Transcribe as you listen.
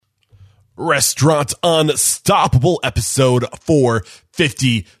Restaurant Unstoppable, episode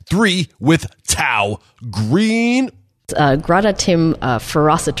 453 with Tao Green. Gradatim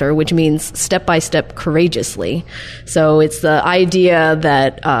ferociter, which means step-by-step courageously. So it's the idea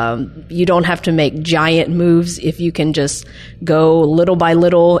that you don't have to make giant moves if you can just go little by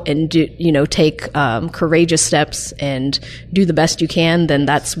little and take courageous steps and do the best you can, then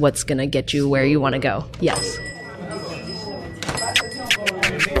that's what's going to get you where you want to go. Yes.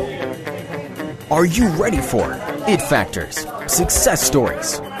 Are you ready for it factors, success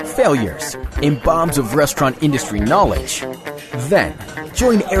stories, failures, and bombs of restaurant industry knowledge? Then,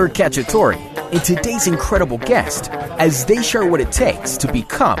 join Eric Cacciatore and today's incredible guest as they share what it takes to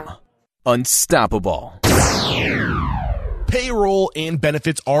become unstoppable. Payroll and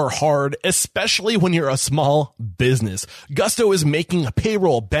benefits are hard, especially when you're a small business. Gusto is making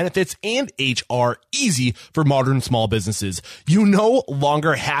payroll, benefits, and HR easy for modern small businesses. You no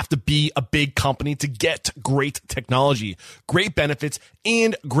longer have to be a big company to get great technology, great benefits,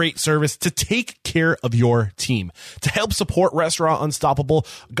 and great service to take care of your team. To help support Restaurant Unstoppable,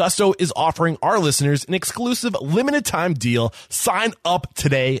 Gusto is offering our listeners an exclusive limited time deal. Sign up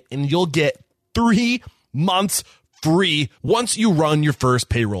today and you'll get 3 months free once you run your first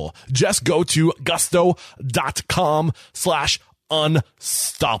payroll. Just go to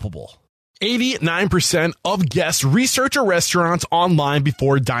gusto.com/unstoppable. 89% of guests research a restaurant online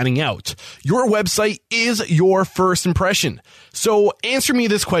before dining out. Your website is your first impression. So answer me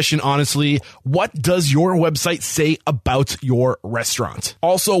this question honestly. What does your website say about your restaurant?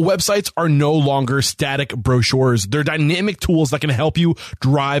 Also, websites are no longer static brochures. They're dynamic tools that can help you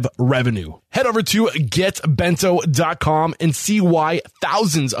drive revenue. Head over to getbento.com and see why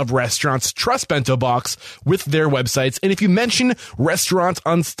thousands of restaurants trust Bento Box with their websites. And if you mention Restaurant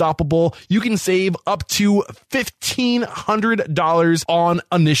Unstoppable, you can save up to $1,500 on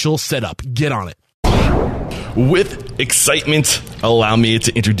initial setup. Get on it. With excitement, allow me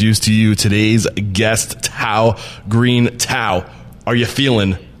to introduce to you today's guest, Tao Green. Tao, are you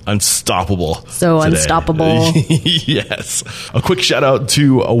feeling unstoppable? So today? Unstoppable. Yes. A quick shout out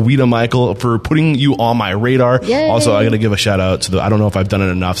to Awita Michael for putting you on my radar. Yay. Also, I got to give a shout out to I don't know if I've done it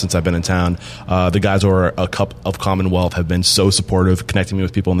enough since I've been in town. The guys over a Cup of Commonwealth have been so supportive, connecting me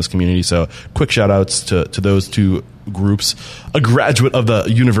with people in this community. So quick shout outs to those two groups. A graduate of the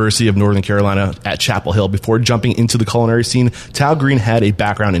University of Northern Carolina at Chapel Hill, before jumping into the culinary scene, Tao Green had a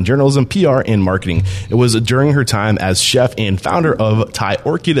background in journalism, PR, and marketing. It was during her time as chef and founder of Thai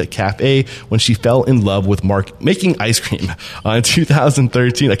Orchid Cafe when she fell in love with making ice cream. In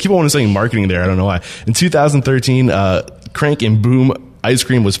 2013, I keep on saying marketing there, I don't know why. In 2013, Crank and Boom Ice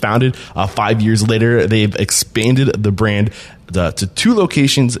Cream was founded. 5 years later, they've expanded the brand to 2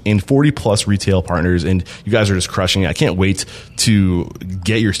 locations and 40 plus retail partners, and you guys are just crushing it. I can't wait to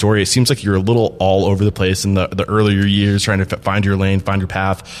get your story. It seems like you're a little all over the place in the earlier years, trying to find your lane, find your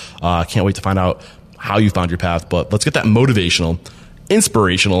path. I can't wait to find out how you found your path, but let's get that motivational,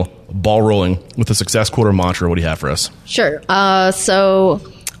 inspirational ball rolling with a success quote or mantra. What do you have for us? Sure. So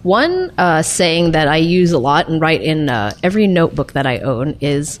one saying that I use a lot and write in every notebook that I own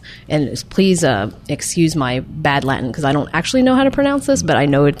is, and please excuse my bad Latin because I don't actually know how to pronounce this, but I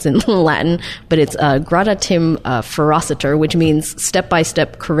know it's in Latin, but it's gradatim ferociter, which means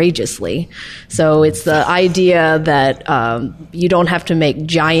step-by-step courageously. So it's the idea that you don't have to make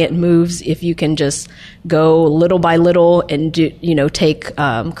giant moves if you can just go little by little and take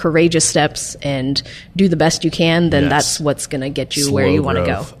courageous steps and do the best you can, then that's what's going to get you where you want to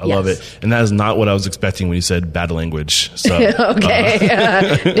go. I love it. And that is not what I was expecting when you said bad language. So,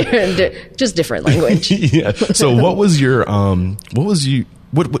 okay. Just different language. Yeah. So let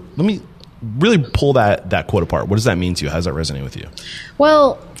me really pull that quote apart. What does that mean to you? How does that resonate with you?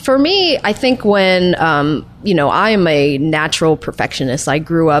 Well, for me, I think when, I am a natural perfectionist. I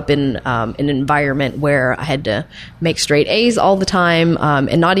grew up in an environment where I had to make straight A's all the time,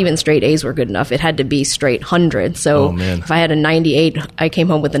 and not even straight A's were good enough. It had to be straight 100. So if I had a 98, I came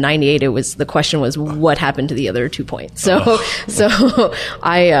home with a 98. The question was, what happened to the other 2 points? So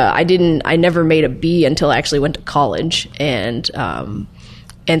I never made a B until I actually went to college, and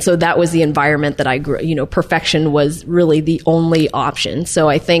so that was the environment that I grew, perfection was really the only option. So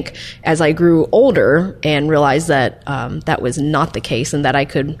I think as I grew older and realized that that was not the case and that I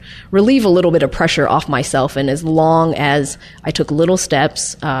could relieve a little bit of pressure off myself, and as long as I took little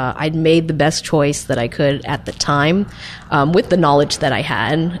steps, I'd made the best choice that I could at the time with the knowledge that I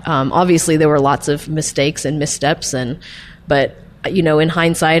had. Obviously, there were lots of mistakes and missteps, but in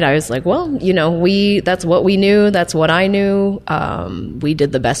hindsight, I was like, well, that's what we knew. That's what I knew. We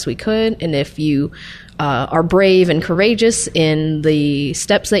did the best we could. And if you are brave and courageous in the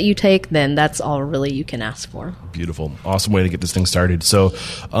steps that you take, then that's all really you can ask for. Beautiful. Awesome way to get this thing started. So,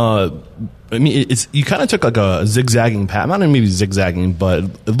 I mean, you kind of took like a zigzagging path, not maybe zigzagging, but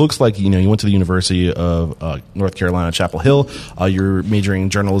it looks like, you went to the University of North Carolina, Chapel Hill. You're majoring in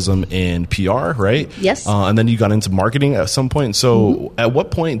journalism and PR, right? Yes. And then you got into marketing at some point. So at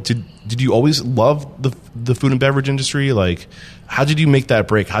what point did you always love the food and beverage industry? Like, how did you make that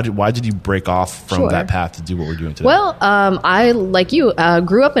break? Why did you break off from that path to do what we're doing today? Well, I, like you,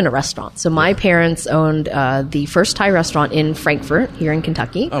 grew up in a restaurant. So my parents owned the first Thai restaurant in Frankfort, here in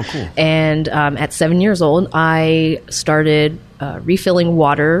Kentucky. Oh, cool. And at 7 years old, I started refilling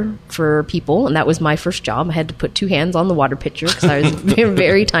water for people, and that was my first job. I had to put 2 hands on the water pitcher because I was very,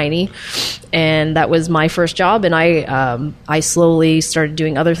 very tiny, and that was my first job. And I slowly started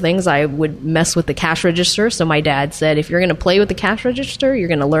doing other things. I would mess with the cash register. So my dad said, if you're going to play with the cash register, you're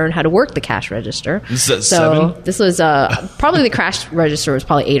going to learn how to work the cash register. This is at so 7? This was probably the cash register was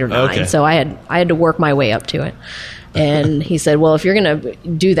probably 8 or 9. Okay. So I had to work my way up to it. And he said, well, if you're going to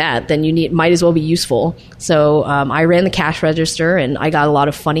do that, then might as well be useful. So I ran the cash register, and I got a lot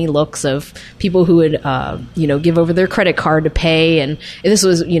of funny looks of people who would, give over their credit card to pay. And this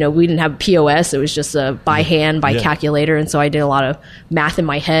was, we didn't have POS. It was just by hand, by calculator. And so I did a lot of math in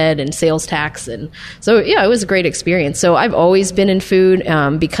my head and sales tax. And so, it was a great experience. So I've always been in food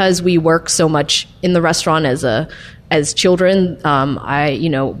because we work so much in the restaurant as children.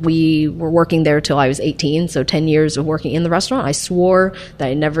 We were working there till I was 18, so 10 years of working in the restaurant. I swore that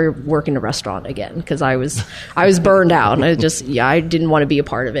I'd never work in a restaurant again because I was burned out. I didn't want to be a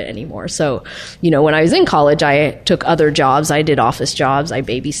part of it anymore. So, when I was in college, I took other jobs. I did office jobs. I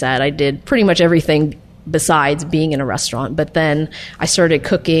babysat. I did pretty much everything besides being in a restaurant. But then I started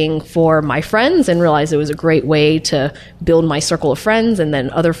cooking for my friends and realized it was a great way to build my circle of friends, and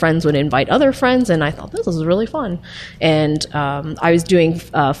then other friends would invite other friends, and I thought this was really fun. And I was doing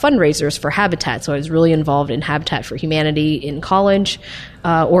fundraisers for Habitat, so I was really involved in Habitat for Humanity in college.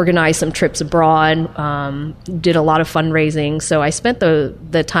 Organized some trips abroad, did a lot of fundraising. So I spent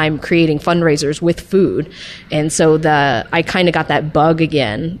the time creating fundraisers with food. And so I kind of got that bug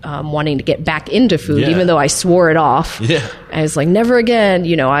again, wanting to get back into food, even though I swore it off. Yeah. I was like, never again.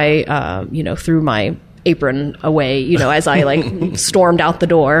 I threw my apron away, as I stormed out the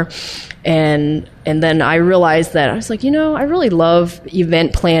door. And then I realized that I was like, I really love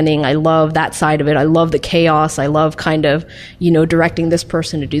event planning. I love that side of it. I love the chaos. I love kind of, directing this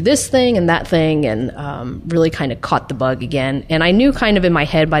person to do this thing and that thing, and really kind of caught the bug again. And I knew kind of in my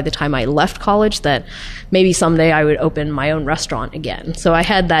head by the time I left college that maybe someday I would open my own restaurant again. So I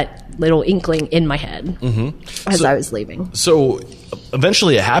had that little inkling in my head as I was leaving. So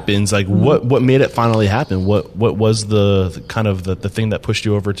eventually it happens. Like what made it finally happen? What was the kind of the thing that pushed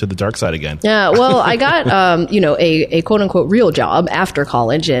you over to the dark side again? Yeah, well, I got a quote unquote real job after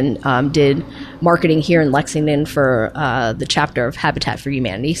college, and did marketing here in Lexington for the chapter of Habitat for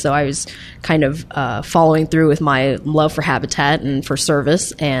Humanity. So I was kind of following through with my love for Habitat and for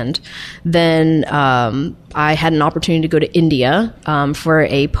service. And then I had an opportunity to go to India for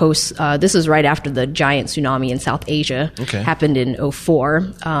a post. This was right after the giant tsunami in South Asia happened in 2004.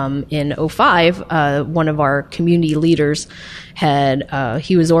 In 2005, one of our community leaders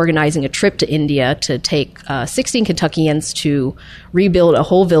he was organizing a trip to India to take 16 Kentuckians to rebuild a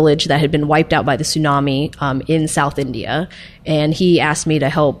whole village that had been wiped out by the tsunami in South India. And he asked me to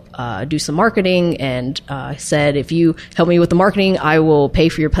help do some marketing, and said, if you help me with the marketing, I will pay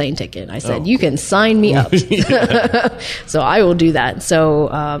for your plane ticket. I said, you can sign me up. So I will do that. So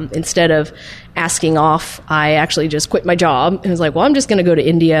instead of asking off, I actually just quit my job and was like, well, I'm just going to go to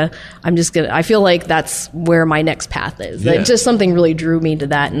India. I feel like that's where my next path is. Yeah. Just something really drew me to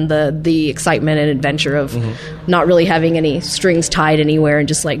that, and the excitement and adventure of not really having any strings tied anywhere, and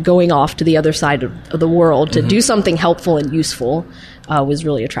just like going off to the other side of the world to do something helpful and useful was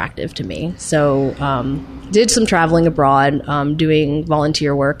really attractive to me. So did some traveling abroad, doing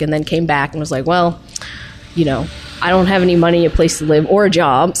volunteer work, and then came back and was like, well, I don't have any money, a place to live, or a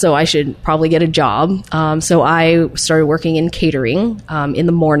job, so I should probably get a job. So I started working in catering in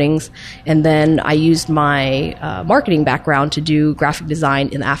the mornings, and then I used my marketing background to do graphic design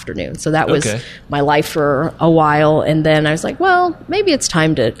in the afternoon. So that was my life for a while, and then I was like, well, maybe it's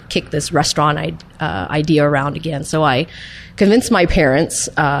time to kick this restaurant idea around again. So I convinced my parents,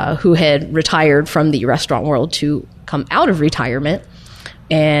 who had retired from the restaurant world, to come out of retirement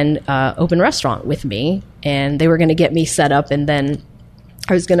and open a restaurant with me. And they were going to get me set up, and then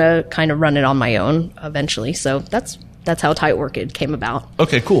I was going to kind of run it on my own eventually. So that's how Tight Orchid came about.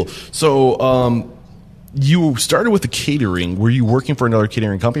 Okay, cool. So you started with the catering. Were you working for another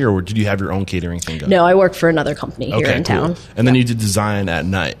catering company, or did you have your own catering thing going? No, I worked for another company here in town. And then you did design at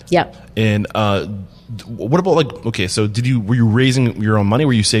night. Yep. And what about like, okay, so were you raising your own money?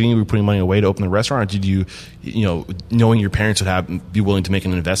 Were you saving? Were you putting money away to open the restaurant? Or did you knowing your parents would be willing to make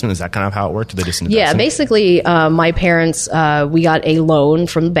an investment? Is that kind of how it worked? Did they just invest? Yeah, basically, my parents, we got a loan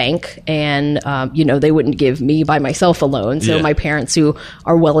from the bank, and they wouldn't give me by myself a loan. So my parents, who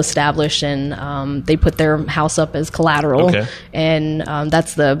are well established, and they put their house up as collateral, and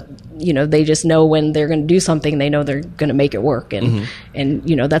that's they just know when they're going to do something, they know they're going to make it work, and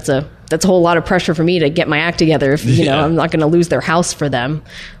that's a whole lot of pressure for me to get my act together if I'm not going to lose their house for them.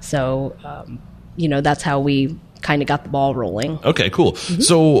 So that's how we kind of got the ball rolling. Okay, cool. Mm-hmm.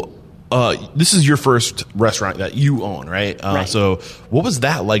 So this is your first restaurant that you own, right? Right. So what was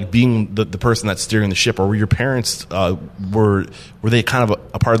that like, being the person that's steering the ship? Or were your parents were they kind of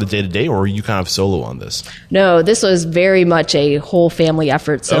a part of the day-to-day, or were you kind of solo on this? No, this was very much a whole family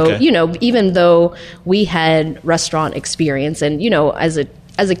effort. So even though we had restaurant experience, and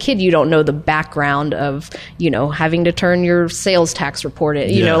as a kid, you don't know the background of, having to turn your sales tax report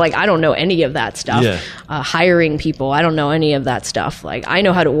in. I don't know any of that stuff. Yeah. Hiring people, I don't know any of that stuff. Like, I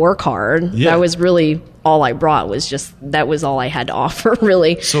know how to work hard. Yeah. That was really all I brought, that was all I had to offer,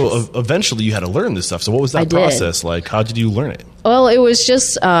 really. So eventually you had to learn this stuff. So what was that process like? How did you learn it? Well, it was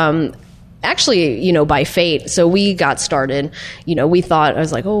just... actually, by fate. So we got started, we thought, I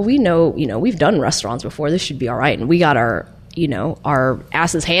was like, oh, we've done restaurants before. This should be all right. And we got our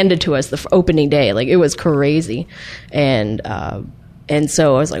asses handed to us the opening day. Like, it was crazy. And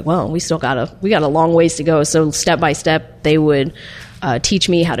so I was like, well, we got a long ways to go. So step by step, they would teach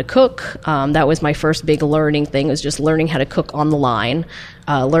me how to cook. That was my first big learning thing, was just learning how to cook on the line,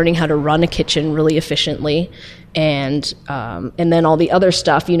 learning how to run a kitchen really efficiently. And then all the other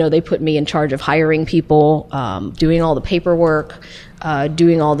stuff, they put me in charge of hiring people, doing all the paperwork,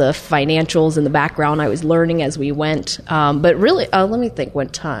 doing all the financials in the background. I was learning as we went. But really, let me think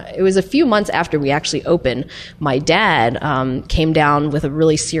what time. It was a few months after we actually opened. My dad came down with a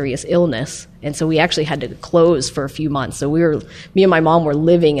really serious illness. And so we actually had to close for a few months. So me and my mom were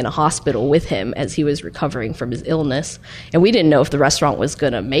living in a hospital with him as he was recovering from his illness. And we didn't know if the restaurant was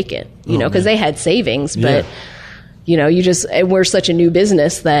going to make it, because they had savings, but... we're such a new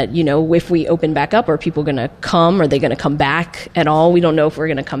business that, if we open back up, are people going to come? Are they going to come back at all? We don't know if we're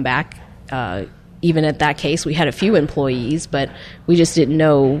going to come back. Even at that case, we had a few employees, but we just didn't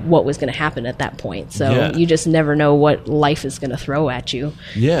know what was going to happen at that point. So you just never know what life is going to throw at you.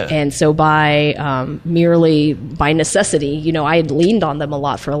 Yeah. And so merely by necessity, I had leaned on them a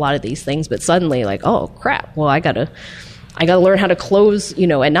lot for a lot of these things, but suddenly like, oh crap, well, I got to learn how to close,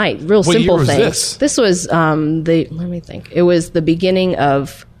 at night. Real what simple year was things. This was let me think. It was the beginning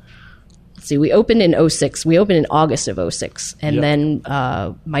of, we opened in 2006. We opened in August of 2006. And then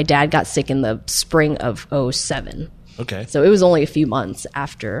my dad got sick in the spring of 2007. Okay. So it was only a few months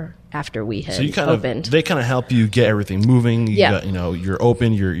after we had opened. They kind of help you get everything moving. You're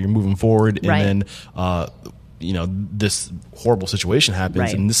open, you're moving forward, and then this horrible situation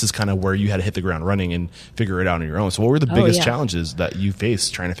happens, and this is kind of where you had to hit the ground running and figure it out on your own. So what were the biggest challenges that you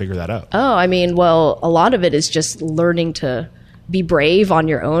faced trying to figure that out? Oh, I mean, well, a lot of it is just learning to be brave on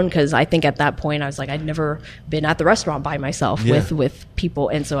your own, because I think at that point I was like, I'd never been at the restaurant by myself with people,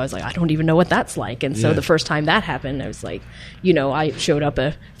 and so I was like, I don't even know what that's like. And so the first time that happened, I was like, I showed up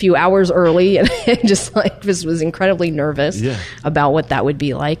a few hours early and just was incredibly nervous about what that would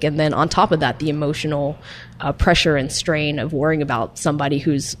be like. And then on top of that, the emotional pressure and strain of worrying about somebody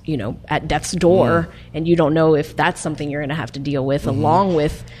who's at death's door, and you don't know if that's something you're going to have to deal with, along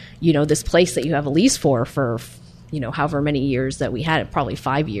with this place that you have a lease for however many years that we had it, probably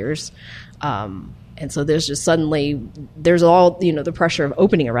 5 years. And so there's just there's all, the pressure of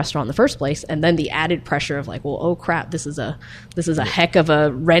opening a restaurant in the first place. And then the added pressure of like, well, oh crap, this is a heck of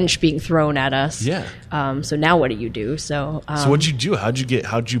a wrench being thrown at us. Yeah. So now what do you do? So what'd you do?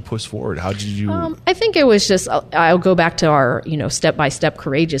 How'd you push forward? How did you? I think it was just, I'll go back to our, step by step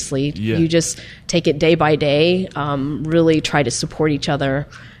courageously. Yeah. You just take it day by day, really try to support each other.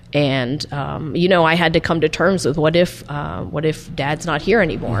 And, I had to come to terms with what if dad's not here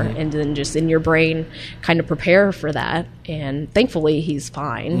anymore? And then just in your brain kind of prepare for that. And thankfully he's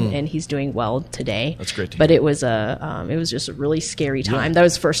fine and he's doing well today. That's great to hear. But it was just a really scary time. Yeah. That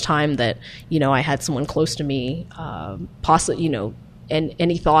was the first time that, I had someone close to me, possibly, and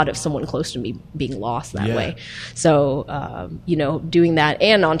any thought of someone close to me being lost that way. So, doing that,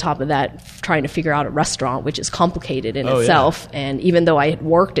 and on top of that, trying to figure out a restaurant, which is complicated in itself. Yeah. And even though I had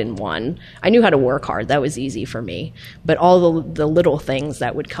worked in one, I knew how to work hard. That was easy for me. But all the little things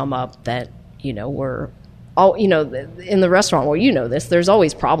that would come up that, were in the restaurant world, this, there's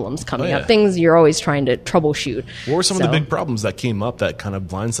always problems coming up, things you're always trying to troubleshoot. What were some of the big problems that came up that kind of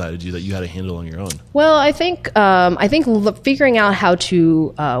blindsided you that you had to handle on your own? Well, I think figuring out how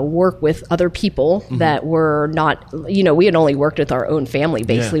to work with other people that were not, we had only worked with our own family,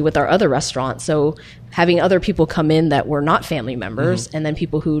 basically, with our other restaurants. So having other people come in that were not family members, and then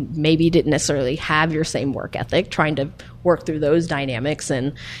people who maybe didn't necessarily have your same work ethic, trying to work through those dynamics.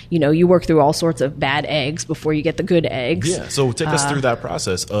 And, you work through all sorts of bad eggs before you get the good eggs. Yeah. So take us through that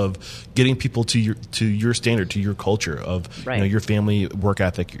process of getting people to your standard, to your culture of your family work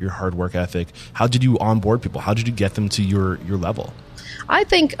ethic, your hard work ethic. How did you onboard people? How did you get them to your level? I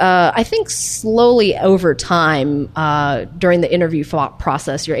think slowly over time, during the interview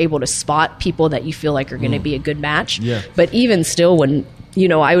process, you're able to spot people that you feel like are going to be a good match. Yeah. But even still, when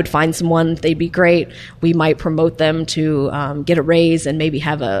I would find someone, they'd be great. We might promote them to get a raise and maybe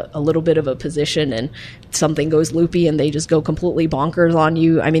have a little bit of a position, and something goes loopy and they just go completely bonkers on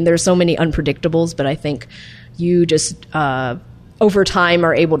you. I mean, there's so many unpredictables, but I think you just over time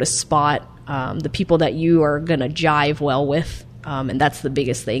are able to spot the people that you are going to jive well with. And that's the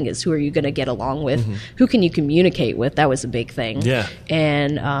biggest thing, is who are you going to get along with? Who can you communicate with? That was a big thing. Yeah.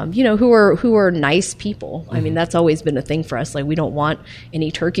 And, who are nice people. I mean, that's always been a thing for us. Like, we don't want any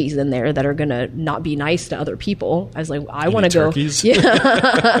turkeys in there that are going to not be nice to other people. I was like, I want to go. Turkeys? Yeah.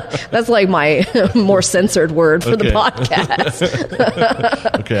 That's like my more censored word for the podcast.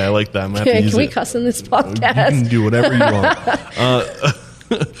 Okay, I like that. Can we cuss in this podcast? You can do whatever you want.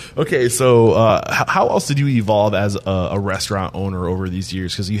 Okay, so how else did you evolve as a restaurant owner over these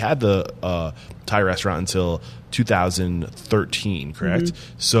years? Because you had the Thai restaurant until 2013, correct?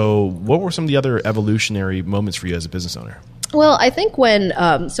 So what were some of the other evolutionary moments for you as a business owner? Well, I think when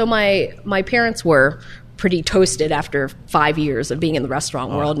my parents were pretty toasted after 5 years of being in the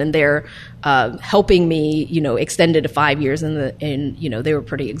restaurant world, and they're helping me, extend it to 5 years, and they were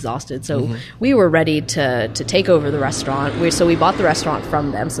pretty exhausted. So we were ready to take over the restaurant. So we bought the restaurant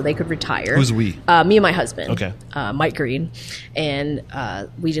from them so they could retire. Who's we? Me and my husband. Okay. Mike Green. And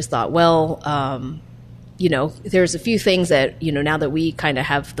we just thought, there's a few things that, now that we kind of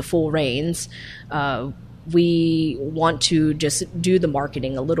have the full reins, we want to just do the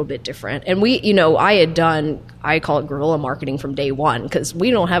marketing a little bit different. And I call it guerrilla marketing from day one, because we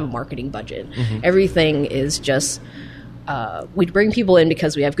don't have a marketing budget. Everything is just, we bring people in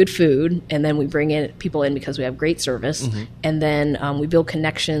because we have good food, and then we bring in people in because we have great service. And then we build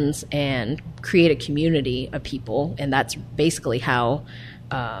connections and create a community of people. And that's basically how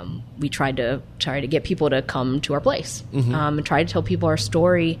we try to get people to come to our place, and try to tell people our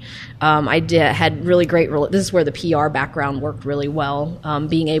story. I had really great. This is where the PR background worked really well.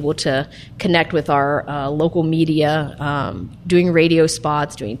 Being able to connect with our local media, doing radio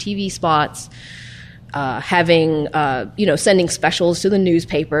spots, doing TV spots, having sending specials to the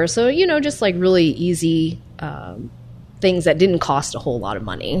newspaper. So just like really easy things that didn't cost a whole lot of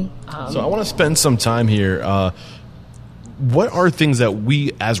money. So I want to spend some time here. What are things that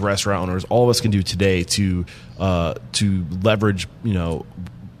we as restaurant owners, all of us, can do today to leverage,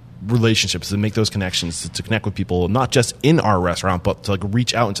 relationships and make those connections to connect with people, not just in our restaurant, but to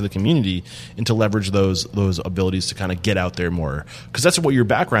reach out into the community and to leverage those abilities to kind of get out there more? Because that's what your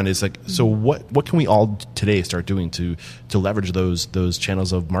background is like. So what can we all today start doing to leverage those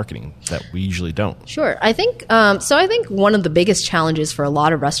channels of marketing that we usually don't? Sure. I think I think one of the biggest challenges for a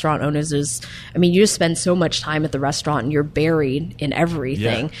lot of restaurant owners is, you just spend so much time at the restaurant and you're buried in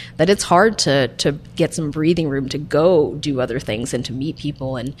everything that it's hard to get some breathing room to go do other things and to meet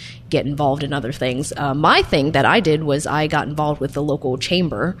people and get involved in other things. My thing that I did was I got involved with the local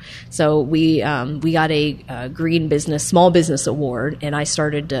chamber. So we got a Green Business Small Business Award, and I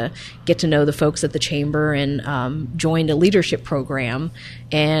started to get to know the folks at the chamber and joined a leadership program.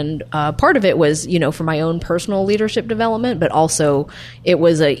 And part of it was, for my own personal leadership development, but also it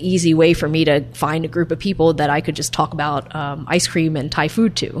was an easy way for me to find a group of people that I could just talk about ice cream and Thai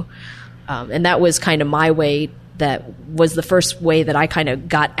food to. And that was kind of my way. That was the first way that I kind of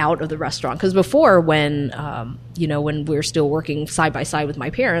got out of the restaurant. Because before, when when we were still working side by side with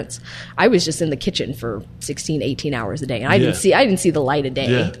my parents, I was just in the kitchen for 16, 18 hours a day, and I didn't see the light of day.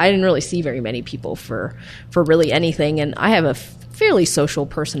 Yeah. I didn't really see very many people for really anything, and I have a fairly social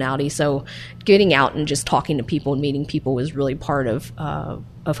personality, so getting out and just talking to people and meeting people was really part of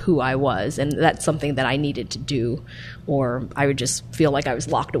who I was, and that's something that I needed to do, or I would just feel like I was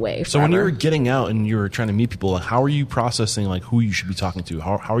locked away forever. So when you were getting out and you were trying to meet people, how are you processing who you should be talking to?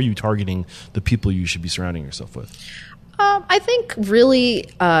 How are you targeting the people you should be surrounding yourself with? I think really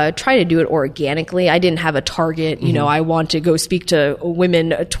try to do it organically. I didn't have a target, you know, I want to go speak to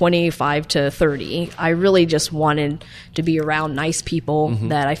women 25 to 30. I really just wanted to be around nice people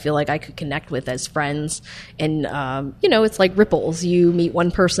that I feel like I could connect with as friends. And, you know, it's like ripples. You meet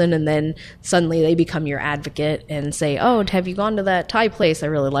one person and then suddenly they become your advocate and say, oh, have you gone to that Thai place? I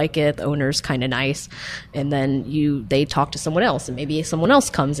really like it. The owner's kind of nice. And then they talk to someone else, and maybe someone else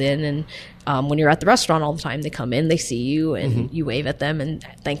comes in, and when you're at the restaurant all the time, they come in, they see you, and you wave at them and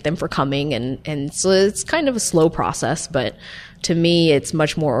thank them for coming. And so it's kind of a slow process, but to me, it's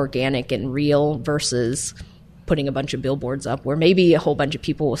much more organic and real versus putting a bunch of billboards up where maybe a whole bunch of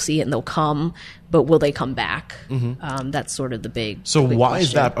people will see it and they'll come, but will they come back? That's sort of the big So big why question.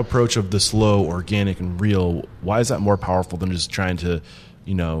 is that approach of the slow, organic, and real, why is that more powerful than just trying to,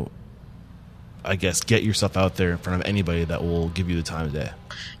 you know, I guess, get yourself out there in front of anybody that will give you the time of day?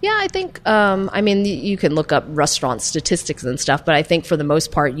 Yeah, I think, I mean, you can look up restaurant statistics and stuff, but I think for the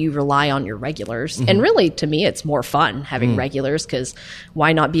most part, you rely on your regulars. And really, to me, it's more fun having regulars, because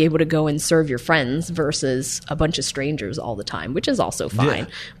why not be able to go and serve your friends versus a bunch of strangers all the time, which is also fine.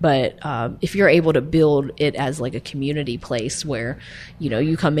 Yeah. But if you're able to build it as like a community place where, you know,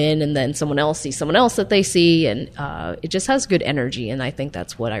 you come in and then someone else sees someone else that they see, and it just has good energy. And I think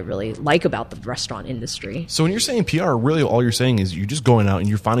that's what I really like about the restaurant industry. So when you're saying PR, really all you're saying is you're just going out and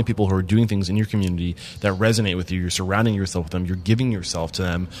you're finding people who are doing things in your community that resonate with you. You're surrounding yourself with them. You're giving yourself to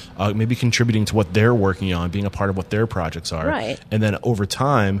them, maybe contributing to what they're working on, being a part of what their projects are. Right. And then over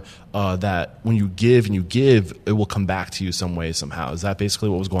time, that when you give and you give, it will come back to you some way, somehow. Is that basically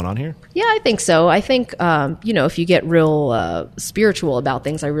what was going on here? Yeah, I think so. I think, you know, if you get real spiritual about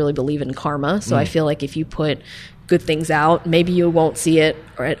things, I really believe in karma. So I feel like if you put good things out, maybe you won't see it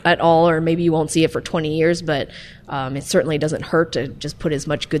at all, or maybe you won't see it for 20 years, but it certainly doesn't hurt to just put as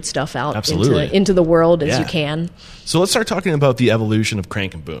much good stuff out into the world as you can. So let's start talking about the evolution of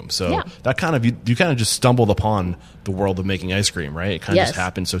Crank and Boom. So that kind of, you kind of just stumbled upon the world of making ice cream, right? It kind of just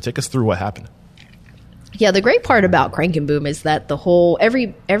happened. So take us through what happened. Yeah, the great part about Crank and Boom is that the whole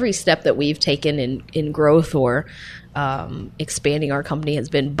every step that we've taken in growth or expanding our company has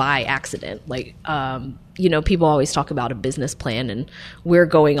been by accident. Like, you know, people always talk about a business plan, and we're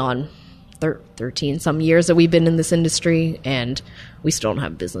going on 13 some years that we've been in this industry, and we still don't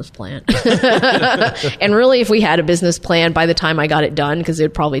have a business plan. And really, if we had a business plan, by the time I got it done, because it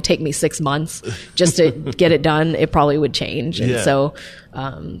would probably take me 6 months just to get it done, it probably would change. And so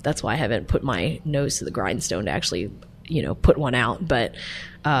that's why I haven't put my nose to the grindstone to actually, you know, put one out. But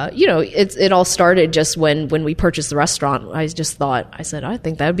you know, it all started just when we purchased the restaurant. I said, I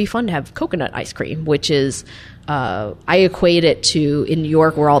think that would be fun to have coconut ice cream, which is, I equate it to in New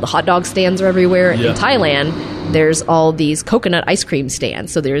York where all the hot dog stands are everywhere. In Thailand, there's all these coconut ice cream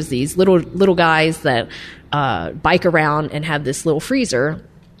stands. So there's these little guys that bike around and have this little freezer.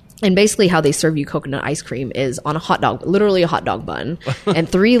 And basically how they serve you coconut ice cream is on a hot dog, literally a hot dog bun, and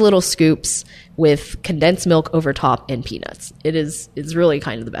 3 little scoops with condensed milk over top and peanuts. It's really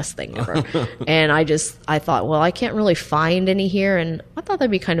kind of the best thing ever. And I thought, well, I can't really find any here. And I thought that'd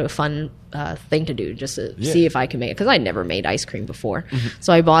be kind of a fun thing to do, just to see if I can make it, because I never made ice cream before.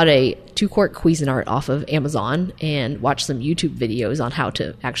 So I bought a 2-quart Cuisinart off of Amazon and watched some YouTube videos on how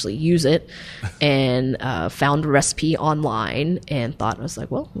to actually use it, and found a recipe online and thought, I was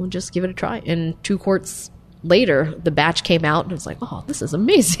like, well, we'll just give it a try. And 2 quarts later, the batch came out, and I was like, oh, this is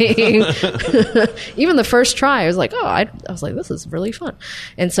amazing. Even the first try, I was like, I was like, this is really fun.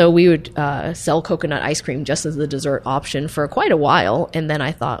 And so we would sell coconut ice cream just as the dessert option for quite a while. And then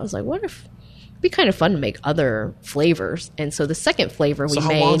I thought, I was like, what if it'd be kind of fun to make other flavors? And so the second flavor we made...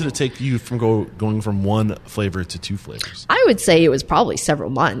 So how long did it take you from going from one flavor to 2 flavors? I would say it was probably several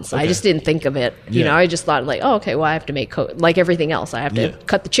months. Okay. I just didn't think of it. You know, I just thought like, oh, okay, well, I have to make, like everything else, I have to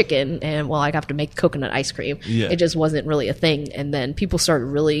cut the chicken, and well, I have to make coconut ice cream. It just wasn't really a thing. And then people started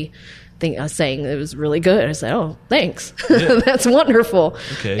really saying it was really good. I said, oh, thanks. That's wonderful.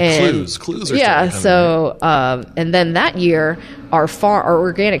 Okay, and clues are so and then that year, our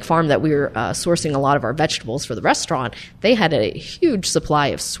organic farm that we were sourcing a lot of our vegetables for the restaurant, they had a huge supply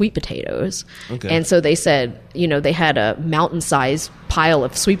of sweet potatoes. And so they said, you know, they had a mountain-sized pile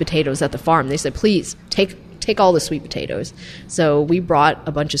of sweet potatoes at the farm. They said, please take all the sweet potatoes. So we brought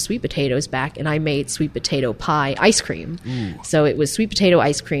a bunch of sweet potatoes back, and I made sweet potato pie ice cream. So it was sweet potato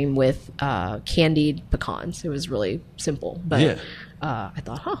ice cream with candied pecans. It was really simple, but I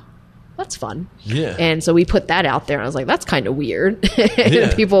thought, that's fun. And so we put that out there. I was like, that's kind of weird.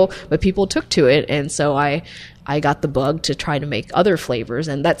 And people took to it. And so I got the bug to try to make other flavors.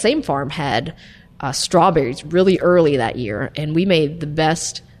 And that same farm had strawberries really early that year. And we made the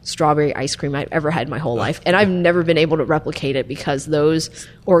best strawberry ice cream I've ever had in my whole life. And I've never been able to replicate it because those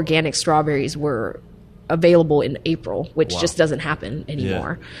organic strawberries were available in April, which just doesn't happen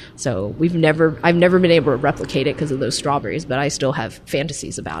anymore. So I've never been able to replicate it because of those strawberries, but I still have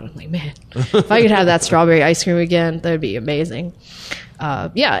fantasies about it. I'm like, man, if I could have that strawberry ice cream again, that would be amazing.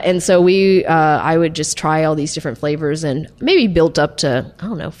 And so I would just try all these different flavors and maybe built up to, I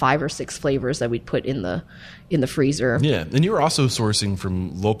don't know, 5 or 6 flavors that we'd put in the freezer. Yeah, and you were also sourcing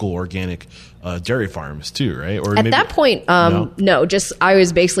from local organic dairy farms too, right? Or at that point, no, just I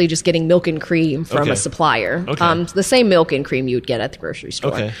was basically just getting milk and cream from a supplier. Okay. The same milk and cream you would get at the grocery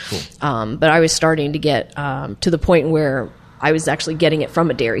store. Okay, cool. But I was starting to get to the point where I was actually getting it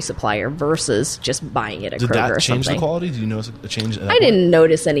from a dairy supplier versus just buying it at Kroger or something. Did that change the quality? Did you notice a change at that I didn't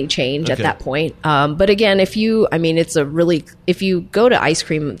notice any change at that point. But again, if you go to ice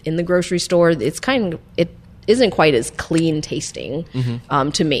cream in the grocery store, it isn't quite as clean tasting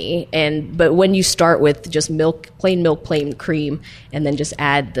to me. But when you start with just plain cream, and then just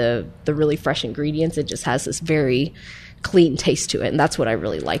add the really fresh ingredients, it just has this very clean taste to it, and that's what I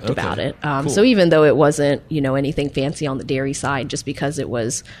really liked about it. Cool. So even though it wasn't anything fancy on the dairy side, just because it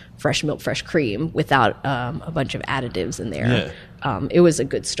was fresh milk, fresh cream without a bunch of additives in there, it was a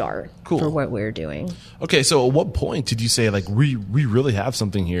good start for what we were doing. Okay, so at what point did you say, like, we really have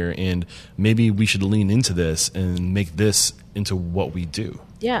something here, and maybe we should lean into this and make this into what we do?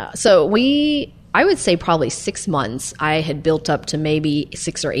 Yeah, so I would say probably 6 months, I had built up to maybe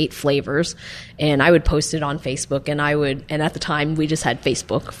 6 or 8 flavors, and I would post it on Facebook, and at the time we just had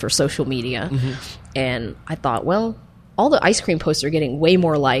Facebook for social media. And I thought, well, all the ice cream posts are getting way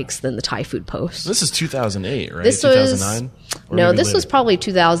more likes than the Thai food posts. This is 2008, right? This 2009? No, this was probably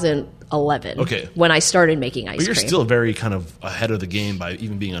 2011. Okay. When I started making ice cream. But you're still very kind of ahead of the game by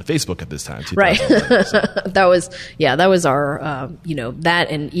even being on Facebook at this time. Right. So. That was our, that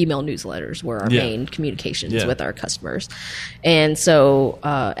and email newsletters were our main communications with our customers. And so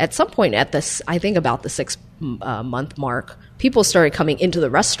at some point I think about the 6 month mark, people started coming into the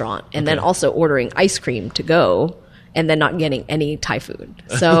restaurant and then also ordering ice cream to go and then not getting any Thai food.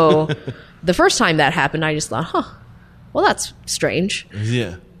 So the first time that happened, I just thought, well, that's strange.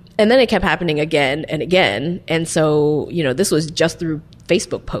 Yeah. And then it kept happening again and again. And so, this was just through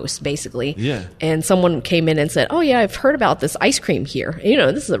Facebook posts, basically. Yeah. And someone came in and said, oh, yeah, I've heard about this ice cream here.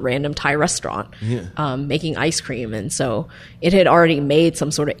 This is a random Thai restaurant making ice cream. And so it had already made some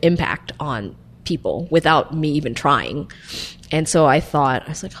sort of impact on people without me even trying. And so I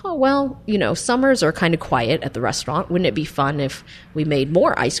was like, oh, well, summers are kind of quiet at the restaurant. Wouldn't it be fun if we made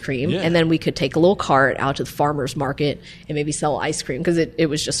more ice cream and then we could take a little cart out to the farmer's market and maybe sell ice cream? Because it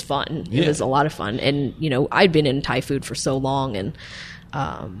was just fun. It was a lot of fun. And, I'd been in Thai food for so long, and,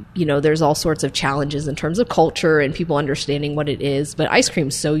 there's all sorts of challenges in terms of culture and people understanding what it is. But ice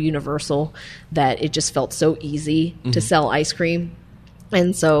cream's so universal that it just felt so easy to sell ice cream.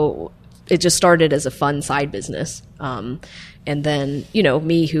 And so it just started as a fun side business. And then,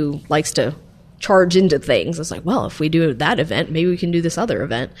 me who likes to charge into things, I was like, well, if we do that event, maybe we can do this other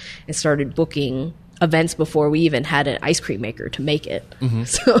event, and started booking events before we even had an ice cream maker to make it.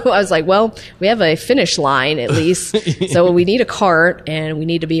 So I was like, well, we have a finish line at least. So we need a cart and we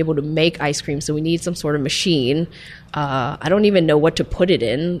need to be able to make ice cream. So we need some sort of machine. I don't even know what to put it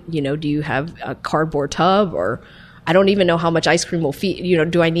in. Do you have a cardboard tub, or I don't even know how much ice cream will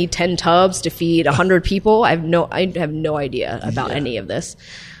feed. Do I need 10 tubs to feed 100 people? I have no idea about any of this.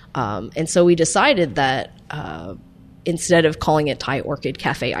 And so we decided that instead of calling it Thai Orchid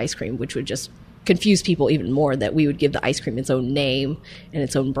Cafe ice cream, which would just confuse people even more, that we would give the ice cream its own name and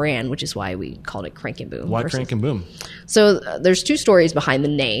its own brand, which is why we called it Crank and Boom. Why Crank and Boom? So there's 2 stories behind the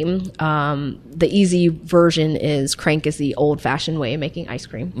name. The easy version is Crank is the old-fashioned way of making ice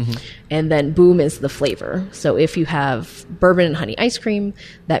cream, and then Boom is the flavor. So if you have bourbon and honey ice cream,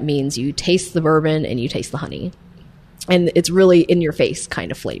 that means you taste the bourbon and you taste the honey. And it's really in-your-face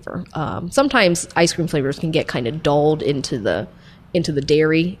kind of flavor. Sometimes ice cream flavors can get kind of dulled into the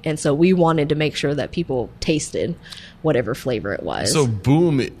dairy, and so we wanted to make sure that people tasted whatever flavor it was. So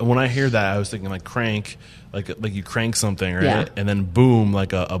Boom, when I hear that, I was thinking like crank, like you crank something, right? Yeah. And then boom,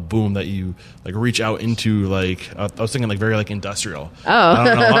 like a boom that you like reach out into, like I was thinking like very like industrial. Oh, I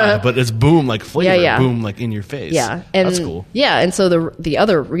don't know why, but it's boom like flavor, boom like in your face. Yeah, and that's cool. Yeah, and so the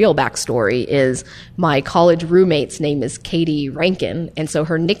other real backstory is my college roommate's name is Katie Rankin, and so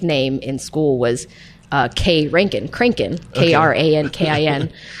her nickname in school was Kay Rankin, Krankin,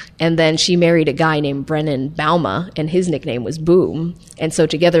 Krankin. And then she married a guy named Brennan Bauma, and his nickname was Boom. And so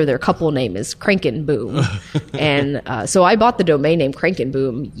together their couple name is Crankin' Boom. And so I bought the domain name Crankin'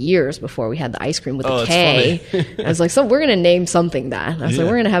 Boom years before we had the ice cream with a K. I was like, so we're going to name something that. I was like,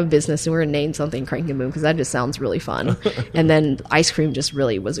 we're going to have a business and we're going to name something Crankin' Boom because that just sounds really fun. And then ice cream just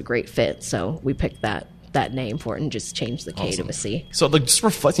really was a great fit. So we picked that name for it and just changed the K to a C. So like just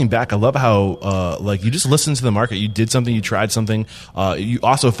reflecting back, I love how like you just listened to the market, you did something, you tried something, you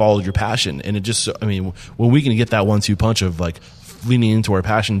also followed your passion, and it just, I mean, when we can get that 1-2 punch of like leaning into our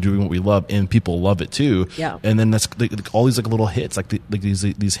passion, doing what we love, and people love it too. Yeah. And then that's like all these like little hits, like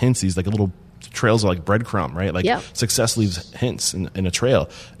these hints, these like little trails are like breadcrumb, right? Like success leaves hints in a trail,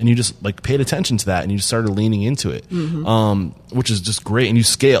 and you just like paid attention to that and you just started leaning into it, which is just great. And you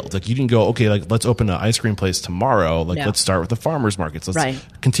scaled, like you didn't go, okay, like let's open an ice cream place tomorrow. Like let's start with the farmers markets. Let's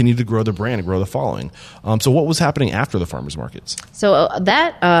continue to grow the brand and grow the following. So what was happening after the farmers markets? So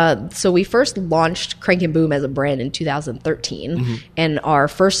so we first launched Crankin' Boom as a brand in 2013, and our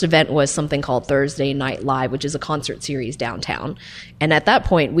first event was something called Thursday Night Live, which is a concert series downtown. And at that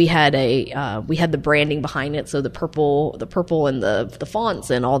point, we had we had the branding behind it, so the purple and the fonts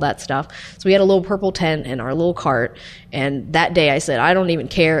and all that stuff. So we had a little purple tent and our little cart. And that day, I said, I don't even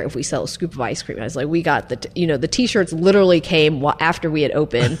care if we sell a scoop of ice cream. I was like, we got the T-shirts literally came after we had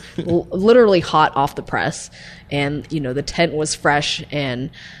opened, literally hot off the press, and the tent was fresh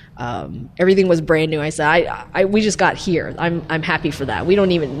and everything was brand new. I said, we just got here. I'm happy for that. We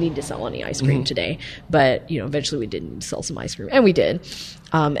don't even need to sell any ice cream today, but eventually we did need to sell some ice cream, and we did.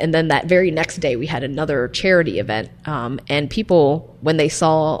 And then that very next day we had another charity event, and people, when they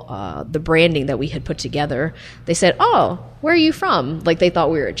saw the branding that we had put together, they said, "Oh, where are you from?" Like they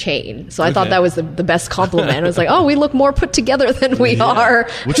thought we were a chain. So I thought that was the best compliment. I was like, "Oh, we look more put together than we are,"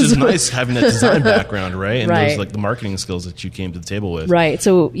 which is nice having that design background, right? And those like the marketing skills that you came to the table with, right?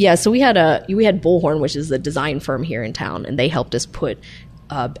 So so we had Bullhorn, which is the design firm here in town, and they helped us put.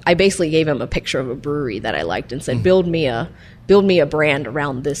 I basically gave them a picture of a brewery that I liked and said, build me a brand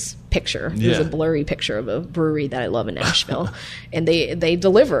around this picture. It was a blurry picture of a brewery that I love in Nashville. And they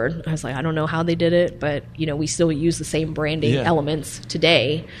delivered. I was like, I don't know how they did it, but we still use the same branding elements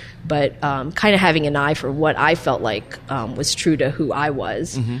today, but kind of having an eye for what I felt like was true to who I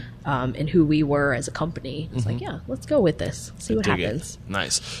was and who we were as a company. It's like, let's go with this. See what happens.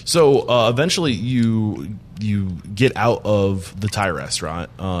 Nice. So eventually you get out of the Thai restaurant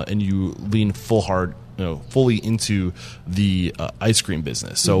and you lean fully into the ice cream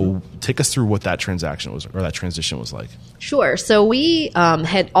business. So take us through what that transaction was, or that transition was like. Sure. So we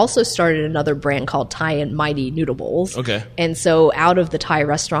had also started another brand called Thai and Mighty Noodle Bowls. Okay. And so out of the Thai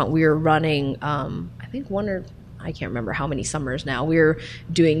restaurant, we were running, I think I can't remember how many summers now. We were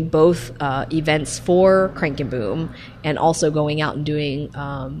doing both events for Crankin' Boom and also going out and doing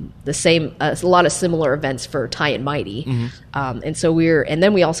the same, a lot of similar events for Thai and Mighty. And so and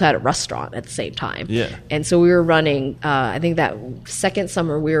then we also had a restaurant at the same time. Yeah. And so we were running, I think that second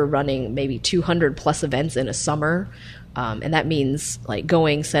summer we were running maybe 200 plus events in a summer. And that means like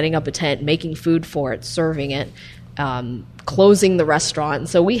setting up a tent, making food for it, serving it. Closing the restaurant. And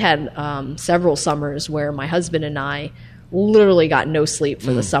so we had several summers where my husband and I literally got no sleep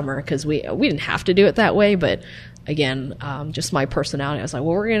for the summer because we didn't have to do it that way, but again, just my personality, I was like,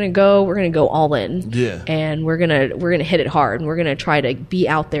 well, we're gonna go all in, and we're gonna hit it hard, and we're gonna try to be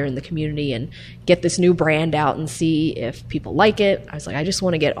out there in the community and get this new brand out and see if people like it. I was like, I just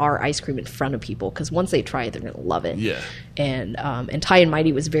want to get our ice cream in front of people because once they try it, they're gonna love it. And Thai and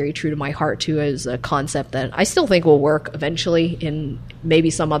Mighty was very true to my heart too, as a concept that I still think will work eventually in maybe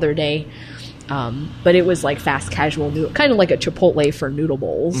some other day. But it was like fast casual noodle, kind of like a Chipotle for noodle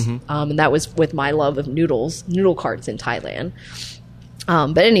bowls. And that was with my love of noodle carts in Thailand.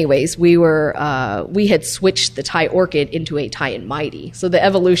 But anyways, we had switched the Thai Orchid into a Thai and Mighty. So the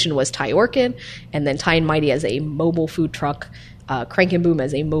evolution was Thai Orchid, and then Thai and Mighty as a mobile food truck, Crankin' Boom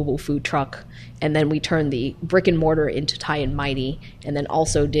as a mobile food truck. And then we turned the brick and mortar into Thai and Mighty, and then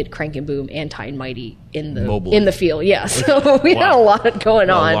also did Crankin' Boom and Thai and Mighty in the field. Yeah, so we had a lot going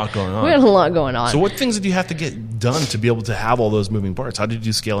on. We had a lot going on. So what things did you have to get done to be able to have all those moving parts? How did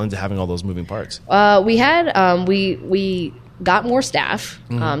you scale into having all those moving parts? We had we got more staff,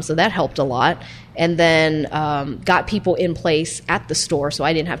 so that helped a lot. And then got people in place at the store, so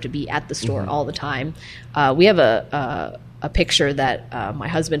I didn't have to be at the store all the time. We have a picture that my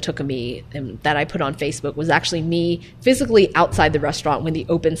husband took of me and that I put on Facebook was actually me physically outside the restaurant when the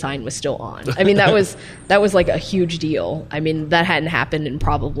open sign was still on. I mean, that was like a huge deal. I mean, that hadn't happened in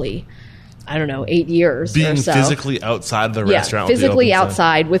probably I don't know, 8 years Being or so. physically outside of the restaurant. with the physically open sign.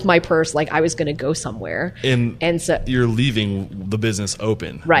 outside with my purse, like I was going to go somewhere. And so you're leaving the business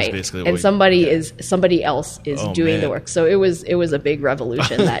open. is right, basically and what somebody else is Oh, doing man. the work. So it was a big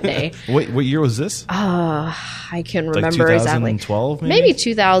revolution that day. What year was this? I can remember exactly. 2012 maybe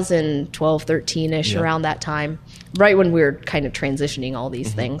 2012, 13-ish, Yeah. around that time, right when we were kind of transitioning all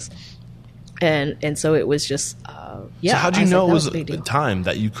these things. And so it was just, So how do you I know like, it was that a big the deal. time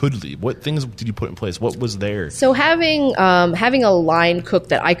that you could leave? What things did you put in place? What was there? So having a line cook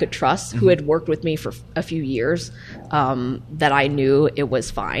that I could trust, who had worked with me for a few years, that I knew it was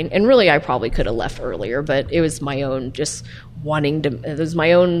fine. And really, I probably could have left earlier, but it was my own just wanting to. It was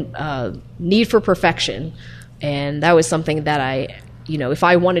my own need for perfection, and that was something that if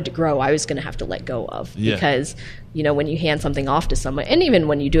I wanted to grow, I was going to have to let go of because. When you hand something off to someone, and even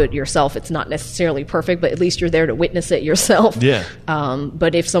when you do it yourself, it's not necessarily perfect, but at least you're there to witness it yourself. Yeah.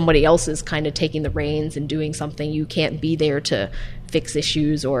 But if somebody else is kind of taking the reins and doing something, you can't be there to fix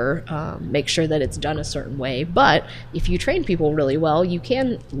issues or make sure that it's done a certain way. But if you train people really well, you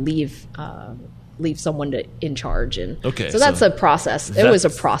can leave someone in charge. And Okay, so that's so a process. It was a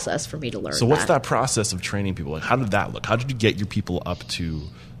process for me to learn. So what's that process of training people? Like, how did that look? How did you get your people up to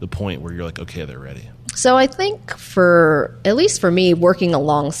the point where you're like, okay, they're ready? So I think at least for me, working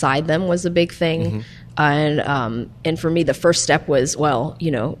alongside them was a big thing. And for me, the first step was,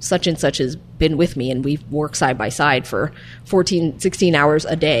 such and such has been with me and we've worked side by side for 14, 16 hours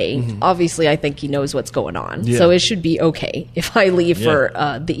a day. Obviously, I think he knows what's going on. Yeah. So it should be okay if I leave for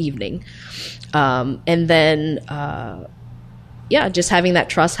the evening. And then, just having that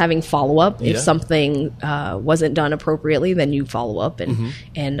trust, having follow-up. If something wasn't done appropriately, then you follow up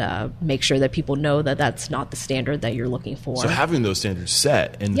and make sure that people know that that's not the standard that you're looking for. So having those standards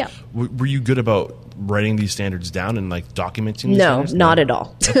set, and were you good about writing these standards down and like documenting these standards? Not at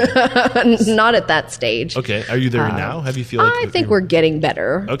all. Not at that stage. Okay. Are you there now? Have you feel like I think we're getting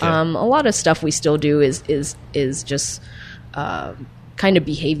better. Okay. A lot of stuff we still do is just kind of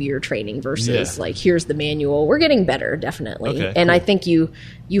behavior training versus like here's the manual. We're getting better, definitely. Okay, and cool. I think you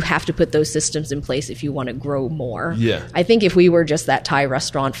have to put those systems in place if you want to grow more. Yeah. I think if we were just that Thai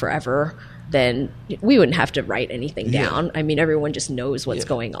restaurant forever, then we wouldn't have to write anything down. I mean, everyone just knows what's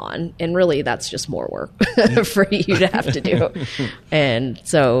going on. And really, that's just more work for you to have to do. And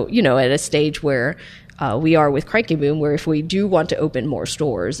so, at a stage where we are with Cranky Boom, where if we do want to open more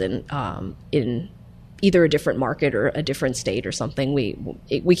stores and in either a different market or a different state or something,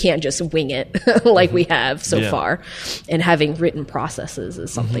 we can't just wing it like we have so far. And having written processes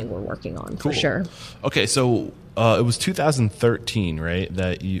is something we're working on for sure. Okay, so it was 2013, right?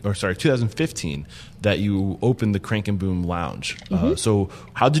 2015 that you opened the Crank and Boom Lounge. So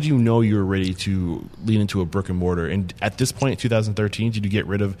how did you know you were ready to lean into a brick and mortar? And at this point in 2013, did you get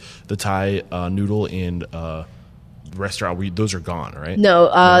rid of the Thai noodle and restaurant? Those are gone, right? No,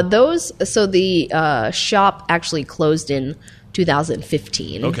 so the shop actually closed in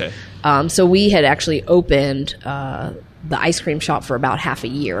 2015. Okay. So we had actually opened the ice cream shop for about half a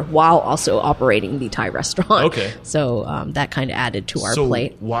year while also operating the Thai restaurant. Okay. So that kind of added to our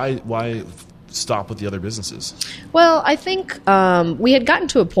plate. Why stop with the other businesses? Well, I think we had gotten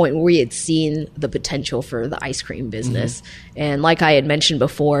to a point where we had seen the potential for the ice cream business. And like I had mentioned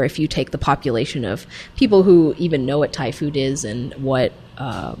before, if you take the population of people who even know what Thai food is and what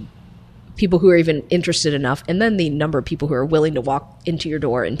people who are even interested enough, and then the number of people who are willing to walk into your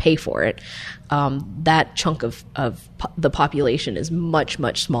door and pay for it, that chunk of the population is much,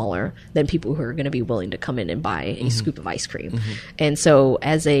 much smaller than people who are going to be willing to come in and buy a scoop of ice cream. And so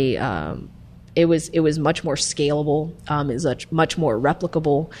as it was much more scalable. It was much more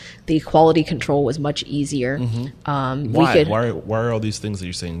replicable. The quality control was much easier. Why? Why are all these things that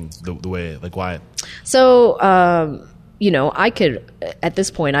you're saying the way? Like why? So I could at this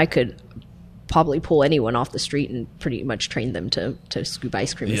point I could probably pull anyone off the street and pretty much train them to scoop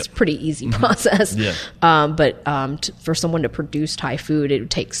ice cream. It's a pretty easy process. But for someone to produce Thai food, it would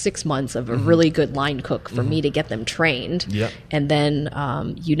take 6 months of a really good line cook for me to get them trained. And then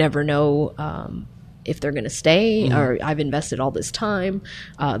you never know if they're going to stay or I've invested all this time.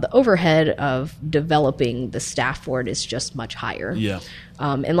 The overhead of developing the staff for it is just much higher.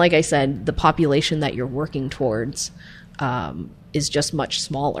 And like I said, the population that you're working towards is just much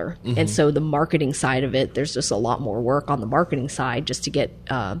smaller. And so the marketing side of it, there's just a lot more work on the marketing side just to get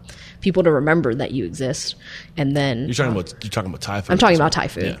people to remember that you exist. And then you're talking about Thai food. I'm talking about Thai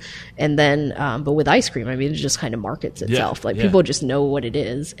food. And then but with ice cream, I mean, it just kind of markets itself. People just know what it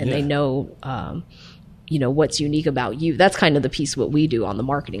is and they know what's unique about you. That's kind of the piece what we do on the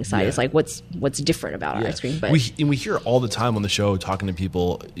marketing side. Yeah. It's like what's different about our ice cream. But we hear all the time on the show talking to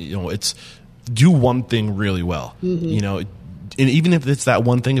people, it's do one thing really well. And even if it's that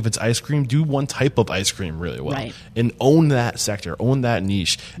one thing, if it's ice cream, do one type of ice cream really well, Right. and own that sector, own that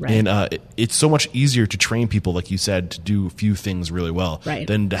niche. Right. And it's so much easier to train people, like you said, to do a few things really well, Right.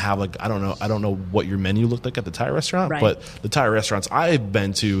 than to have I don't know what your menu looked like at the Thai restaurant, Right. but the Thai restaurants I've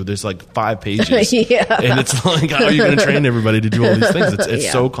been to, there's like 5 pages, Yeah. and it's like, how are you going to train everybody to do all these things? It's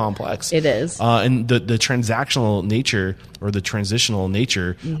Yeah. so complex. It is. And the transactional nature or the transitional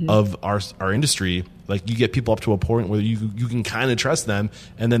nature of our industry, like you get people up to a point where you can kind of trust them,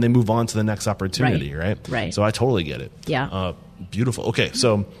 and then they move on to the next opportunity, right? Right. So I totally get it. Yeah. Beautiful. Okay,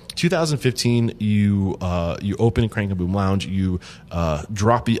 so 2015, you open Crank and Boom Lounge. You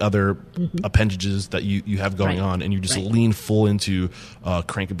drop the other appendages that you have going Right. on, and you just Right. lean full into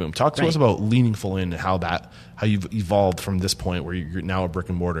Crank and Boom. Talk to us Right. about leaning full in, and how you've evolved from this point where you're now a brick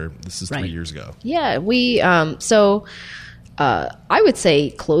and mortar. This is 3 Right. years ago. Yeah, we I would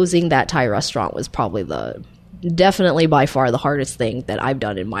say closing that Thai restaurant was probably definitely by far the hardest thing that I've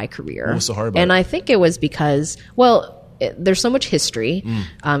done in my career. What was so hard about and it? I think it was because, there's so much history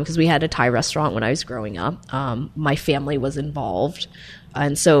because we had a Thai restaurant when I was growing up. My family was involved.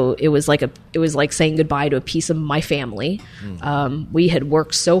 And so it was like saying goodbye to a piece of my family. We had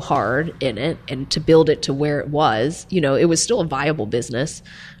worked so hard in it, and to build it to where it was, it was still a viable business.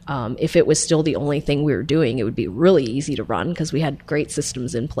 If it was still the only thing we were doing, it would be really easy to run because we had great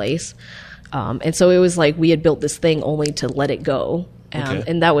systems in place. And so it was like we had built this thing only to let it go. Okay.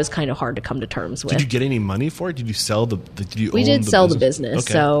 And that was kind of hard to come to terms with. Did you get any money for it? Did you sell We did sell the business,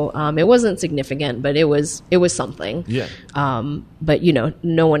 Okay. so it wasn't significant, but it was something. Yeah. But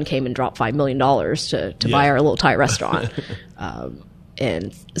no one came and dropped $5 million to buy our little Thai restaurant.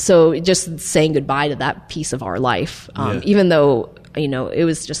 And so just saying goodbye to that piece of our life, even though it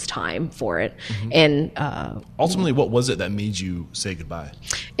was just time for it. And Ultimately, what was it that made you say goodbye?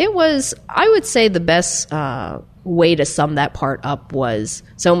 it was, I would say, the best way to sum that part up was,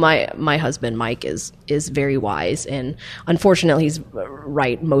 so my husband Mike is very wise, and unfortunately he's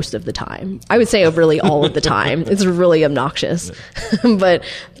right most of the time. I would say really all of the time. It's really obnoxious. But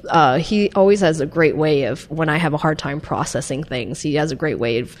he always has a great way of, when I have a hard time processing things, he has a great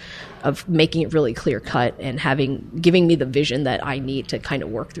way of making it really clear cut and giving me the vision that I need to kind of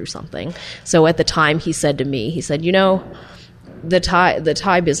work through something. So at the time he said to me, the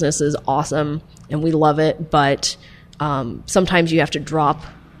Thai business is awesome and we love it, but sometimes you have to drop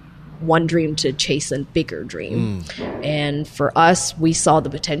one dream to chase a bigger dream. And for us, we saw the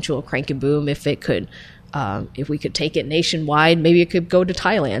potential of Crank and Boom. If we could take it nationwide, maybe it could go to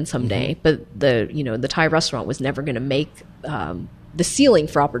Thailand someday. But the Thai restaurant was never going to make the ceiling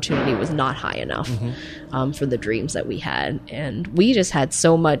for opportunity was not high enough for the dreams that we had, and we just had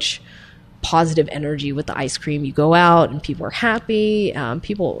so much positive energy with the ice cream. You go out and people are happy.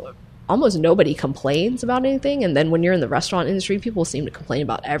 Almost nobody complains about anything. And then when you're in the restaurant industry, people seem to complain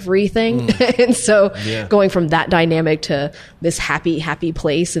about everything. And so going from that dynamic to this happy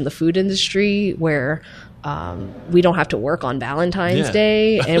place in the food industry where we don't have to work on Valentine's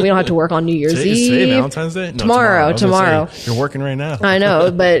Day and we don't have to work on New Year's Eve. Today Valentine's Day? No, tomorrow. You're working right now. I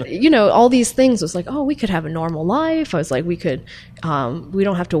know, but all these things was like, oh, we could have a normal life. I was like, we could, we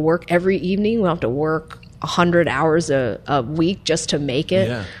don't have to work every evening. We don't have to work 100 hours a week just to make it.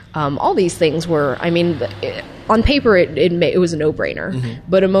 Yeah. All these things were, on paper, it was a no-brainer,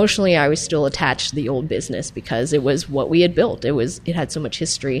 but emotionally I was still attached to the old business because it was what we had built. It had so much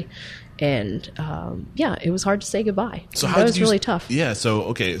history. And it was hard to say goodbye. So that was really tough. Yeah.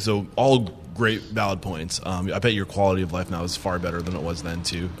 So all great, valid points. I bet your quality of life now is far better than it was then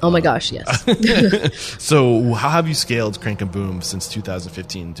too. Oh my gosh, yes. So how have you scaled Crank and Boom since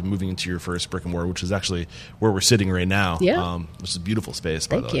 2015 to moving into your first brick and mortar, which is actually where we're sitting right now? Yeah. Which is a beautiful space.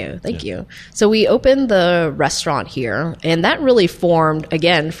 By the way. Thank you. So we opened the restaurant here, and that really formed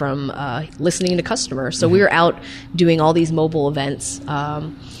again from listening to customers. So we were out doing all these mobile events.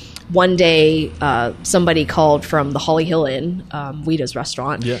 One day, somebody called from the Holly Hill Inn, Weeda's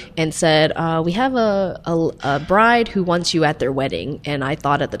restaurant, and said, we have a bride who wants you at their wedding. And I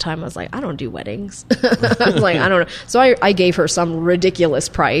thought at the time, I was like, I don't do weddings. I was like, I don't know. So I gave her some ridiculous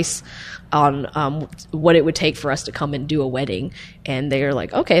price on what it would take for us to come and do a wedding. And they were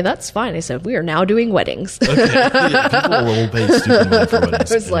like, okay, that's fine. I said, we are now doing weddings. Okay. People will pay stupid money for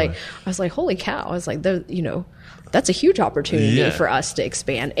weddings. I was like, holy cow. I was like, that's a huge opportunity for us to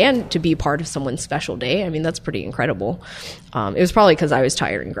expand and to be part of someone's special day. That's pretty incredible. It was probably because I was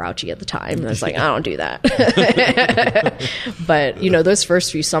tired and grouchy at the time. And I was like, I don't do that. But, those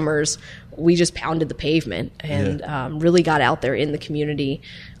first few summers, we just pounded the pavement and really got out there in the community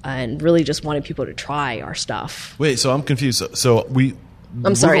and really just wanted people to try our stuff. Wait, so I'm confused. So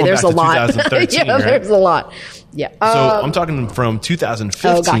I'm sorry, there's a lot. Yeah, right? There's a lot. Yeah. So I'm talking from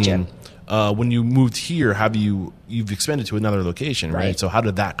 2015. Oh, gotcha. When you moved here, you've expanded to another location, right? So how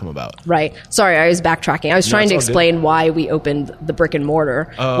did that come about? Right. Sorry, I was backtracking. I was trying to explain why we opened the brick and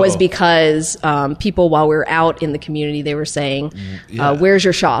mortar was because people, while we were out in the community, they were saying, where's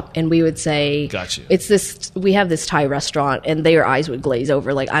your shop? And we would say, Gotcha. It's this, we have this Thai restaurant, and their eyes would glaze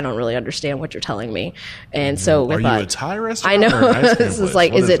over like, I don't really understand what you're telling me. And so Are you a Thai restaurant? I know. This is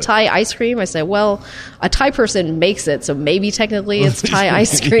like, is it Thai ice cream? I said, well, a Thai person makes it, so maybe technically it's Thai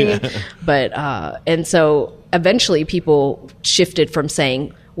ice cream. But, and so eventually people shifted from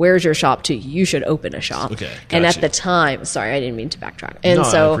saying, where's your shop to you should open a shop. Okay, and at the time, sorry, I didn't mean to backtrack. And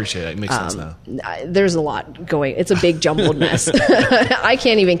so I appreciate it. It makes sense now. There's a lot going. It's a big jumbled mess. I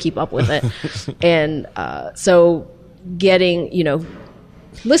can't even keep up with it. And so getting,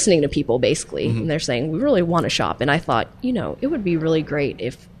 listening to people basically, and they're saying, we really want a shop. And I thought, it would be really great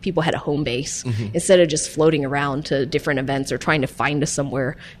if people had a home base instead of just floating around to different events or trying to find us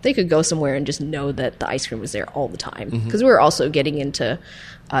somewhere. They could go somewhere and just know that the ice cream was there all the time. Because we were also getting into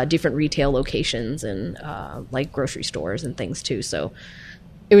different retail locations and like grocery stores and things too. So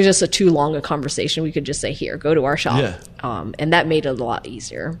it was just too long a conversation. We could just say, here, go to our shop. Yeah. And that made it a lot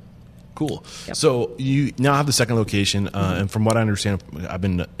easier. Cool. Yep. So you now have the second location, and from what I understand, I've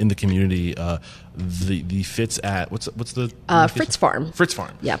been in the community. The Fitz at what's the Fritz Farm. Fritz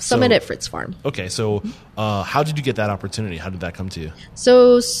Farm. Yeah, Summit at Fritz Farm. Okay, so how did you get that opportunity? How did that come to you?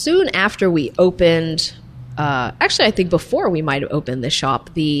 So soon after we opened, actually, I think before we might have opened the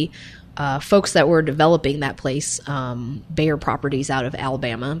shop, the folks that were developing that place, Bayer Properties out of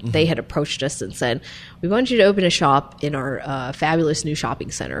Alabama, they had approached us and said, we want you to open a shop in our fabulous new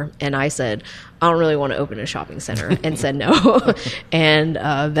shopping center. And I said, I don't really want to open a shopping center, and said no. And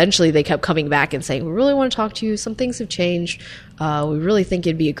eventually they kept coming back and saying, we really want to talk to you. Some things have changed. We really think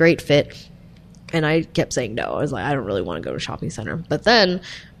it'd be a great fit. And I kept saying no. I was like, I don't really want to go to a shopping center. But then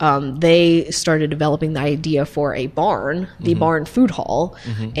they started developing the idea for a barn, the barn food hall,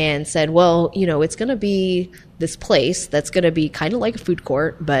 and said, well, it's going to be this place that's going to be kind of like a food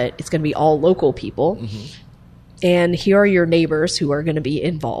court, but it's going to be all local people. And here are your neighbors who are going to be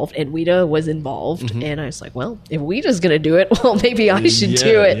involved. And Weta was involved. And I was like, well, if Weta's going to do it, well, maybe I should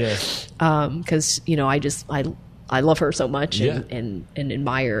do it. Because, I love her so much and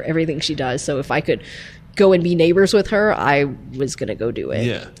admire everything she does. So if I could go and be neighbors with her, I was going to go do it.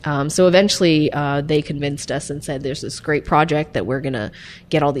 Yeah. So eventually they convinced us and said, there's this great project that we're going to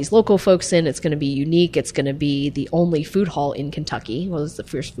get all these local folks in. It's going to be unique. It's going to be the only food hall in Kentucky. Well, it's the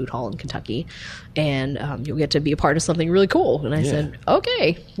first food hall in Kentucky. And you'll get to be a part of something really cool. And I said,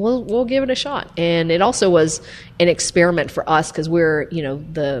 okay, we'll give it a shot. And it also was an experiment for us because we're,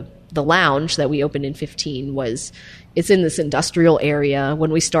 the lounge that we opened in 2015 it's in this industrial area. When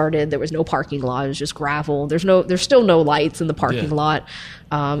we started, there was no parking lot. It was just gravel. There's still no lights in the parking lot.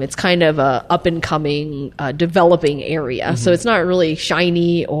 It's kind of a up and coming, developing area. So it's not really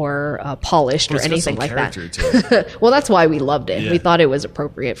shiny or polished or anything like that. Well, that's why we loved it. We thought it was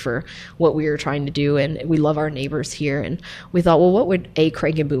appropriate for what we were trying to do. And we love our neighbors here. And we thought, well, what would a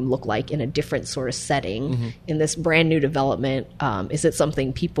Craig and Boom look like in a different sort of setting in this brand new development? Is it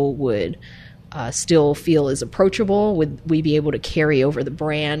something people would still feel is approachable? Would we be able to carry over the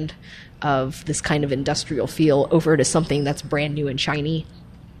brand of this kind of industrial feel over to something that's brand new and shiny?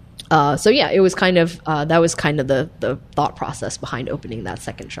 It was kind of that was kind of the thought process behind opening that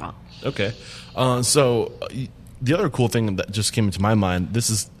second shop. Okay, so the other cool thing that just came into my mind, this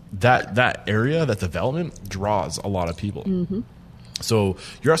is that area, that development draws a lot of people. So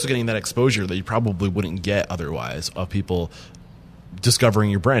you're also getting that exposure that you probably wouldn't get otherwise of people discovering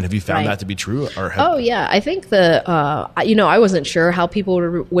your brand. Have you found that to be true? Yeah. I think I wasn't sure how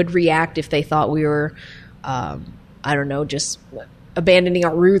people would react if they thought we were, just abandoning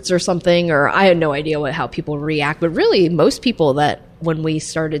our roots or something, or I had no idea how people would react. But really, most people that when we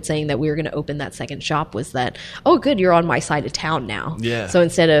started saying that we were going to open that second shop was that, oh, good, you're on my side of town now. Yeah. So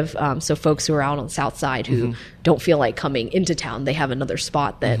instead of, folks who are out on the south side who don't feel like coming into town, they have another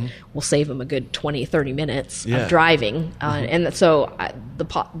spot that will save them a good 20, 30 minutes of driving. And so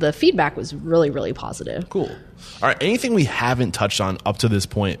the feedback was really, really positive. Cool. All right. Anything we haven't touched on up to this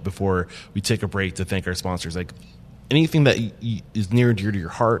point before we take a break to thank our sponsors? Like anything that is near and dear to your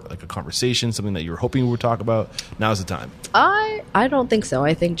heart, like a conversation, something that you were hoping we would talk about? Now's the time. I don't think so.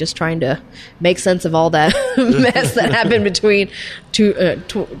 I think just trying to make sense of all that mess that happened between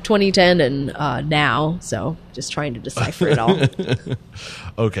 2010 and now. So just trying to decipher it all.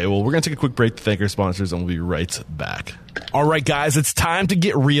 Okay, well, we're going to take a quick break to thank our sponsors, and we'll be right back. All right, guys, it's time to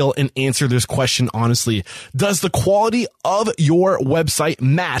get real and answer this question honestly. Does the quality of your website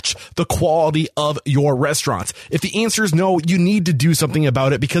match the quality of your restaurant? If the answer is no, you need to do something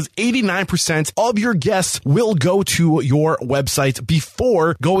about it, because 89% of your guests will go to your website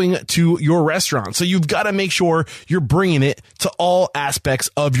before going to your restaurant. So you've got to make sure you're bringing it to all aspects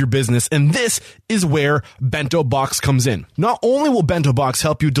of your business. And this is where Bento Box comes in. Not only will Bento Box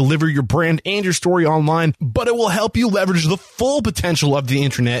help you deliver your brand and your story online, but it will help you leverage the full potential of the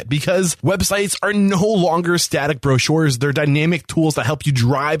internet, because websites are no longer static brochures. They're dynamic tools that help you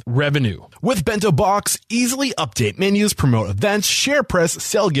drive revenue. With Bento Box, easily update menus, promote events, share press,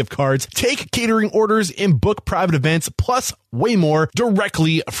 sell gift cards, take catering orders, and book private events, plus way more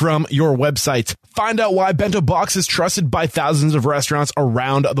directly from your website. Find out why Bento Box is trusted by thousands of restaurants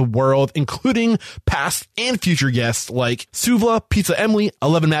around the world, including past and future guests like Suvla, Pizza Emily,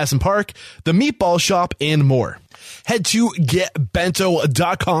 11 Madison Park, The Meatball Shop, and more. Head to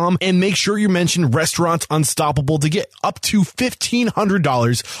getbento.com and make sure you mention Restaurants Unstoppable to get up to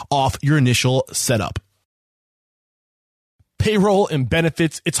 $1,500 off your initial setup. Payroll and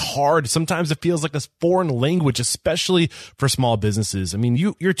benefits, it's hard. Sometimes it feels like a foreign language, especially for small businesses. I mean,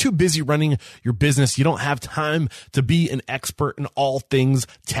 you're too busy running your business. You don't have time to be an expert in all things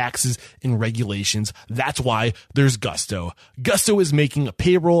taxes and regulations. That's why there's Gusto. Gusto is making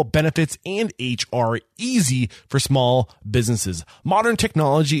payroll, benefits, and HR easy for small businesses. Modern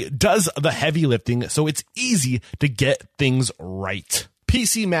technology does the heavy lifting, so it's easy to get things right.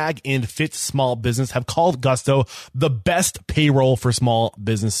 PC Mag and Fit Small Business have called Gusto the best payroll for small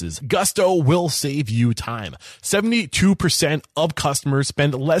businesses. Gusto will save you time. 72% of customers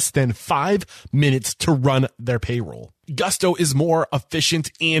spend less than 5 minutes to run their payroll. Gusto is more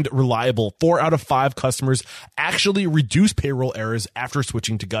efficient and reliable. 4 out of 5 customers actually reduce payroll errors after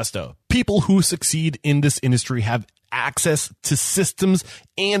switching to Gusto. People who succeed in this industry have access to systems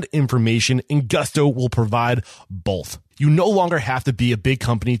and information, and Gusto will provide both. You no longer have to be a big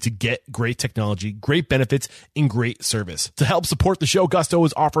company to get great technology, great benefits, and great service. To help support the show, Gusto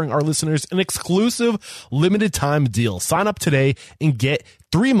is offering our listeners an exclusive limited time deal. Sign up today and get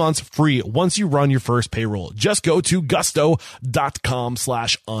 3 months free once you run your first payroll. Just go to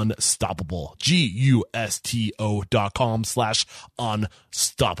gusto.com/unstoppable.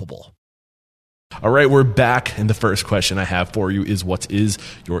 GUSTO.com/unstoppable. All right, we're back, and the first question I have for you is, what is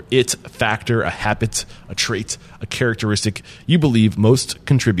your it factor, a habit, a trait, a characteristic you believe most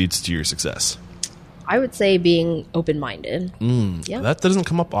contributes to your success? I would say being open-minded. Yeah. That doesn't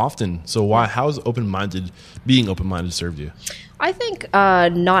come up often. So why? How has being open-minded served you? I think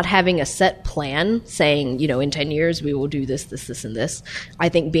not having a set plan, saying, in 10 years we will do this, this, this, and this. I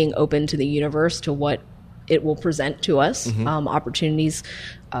think being open to the universe, to what it will present to us, opportunities.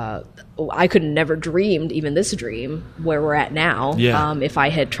 I could have never dreamed, even this dream, where we're at now. Yeah. If I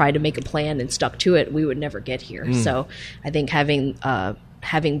had tried to make a plan and stuck to it, we would never get here. So I think having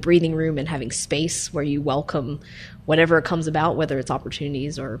breathing room and having space where you welcome whatever comes about, whether it's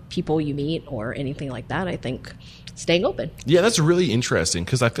opportunities or people you meet or anything like that, I think staying open. Yeah, that's really interesting,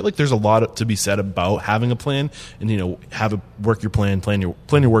 because I feel like there's a lot to be said about having a plan and, work your plan, plan your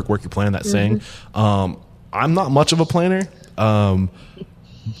work, work your plan, that saying. I'm not much of a planner, but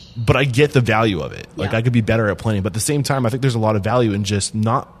I get the value of it. Like, I could be better at planning, but at the same time, I think there's a lot of value in just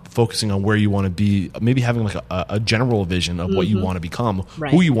not focusing on where you want to be, maybe having like a general vision of what you want to become,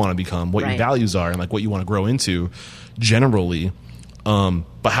 who you want to become, what your values are, and like what you want to grow into generally. But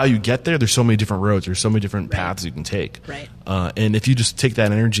how you get there, there's so many different roads, there's so many different paths you can take. And if you just take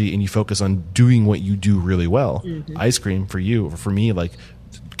that energy and you focus on doing what you do really well, ice cream for you, or for me, like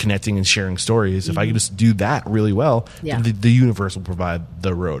connecting and sharing stories, if I could just do that really well, the universe will provide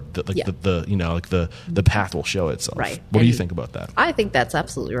the road, the path will show itself. What do you think about that? I think that's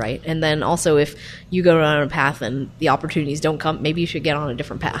absolutely right. And then also, if you go down a path and the opportunities don't come, maybe you should get on a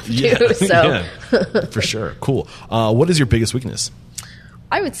different path too. So for sure. Cool. What is your biggest weakness?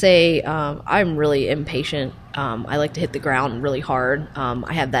 I would say I'm really impatient. I like to hit the ground really hard.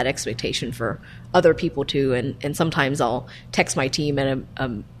 I have that expectation for other people too, and sometimes I'll text my team at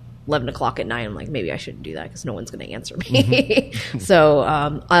 11 o'clock at night. I'm like, maybe I shouldn't do that because no one's going to answer me.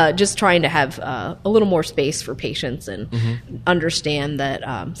 So just trying to have a little more space for patience and understand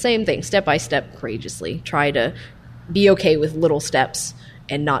that same thing, step by step, courageously. Try to be okay with little steps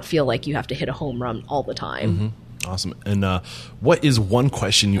and not feel like you have to hit a home run all the time. Awesome. And what is one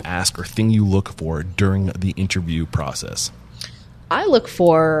question you ask or thing you look for during the interview process? I look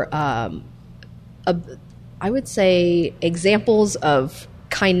for I would say examples of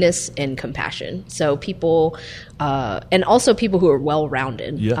kindness and compassion. So people, and also people who are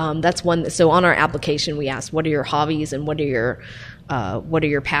well-rounded. Yeah. That's one. So on our application, we ask, what are your hobbies and what are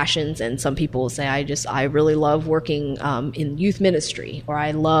your passions? And some people will say, I really love working in youth ministry, or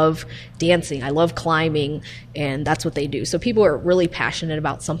I love dancing, I love climbing, and that's what they do. So people are really passionate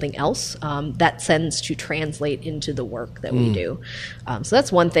about something else that tends to translate into the work that we do. So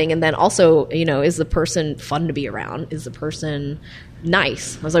that's one thing. And then also, is the person fun to be around? Is the person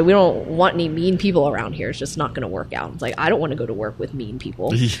nice? I was like, we don't want any mean people around here. It's just not going to work out. It's like, I don't want to go to work with mean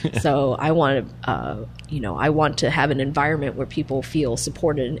people. Yeah. So I want to, I want to have an environment where people feel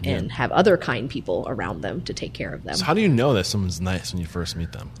supported and have other kind people around them to take care of them. So how do you know that someone's nice when you first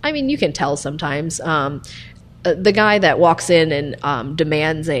meet them? I mean, you can tell sometimes. The guy that walks in and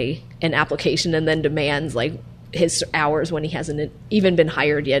demands an application and then demands like his hours when he hasn't even been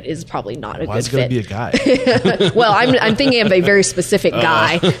hired yet is probably not a good fit. Why is it going to be a guy? Well, I'm thinking of a very specific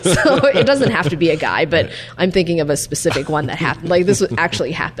guy, so it doesn't have to be a guy, but I'm thinking of a specific one that happened. Like this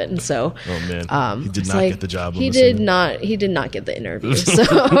actually happened. So, oh man, he did not get the job. He did not get the interview. So,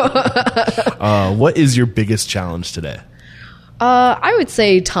 what is your biggest challenge today? I would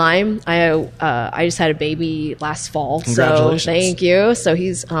say time. I just had a baby last fall, so thank you. So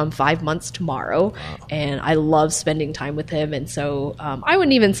he's 5 months tomorrow, and I love spending time with him. And so I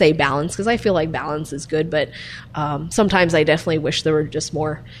wouldn't even say balance, because I feel like balance is good, but sometimes I definitely wish there were just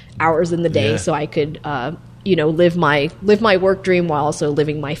more hours in the day so I could live my work dream while also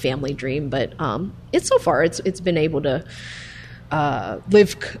living my family dream. But it's been able to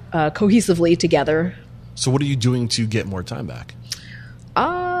live cohesively together. So what are you doing to get more time back?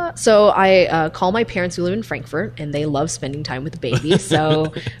 So I call my parents who live in Frankfurt, and they love spending time with the baby.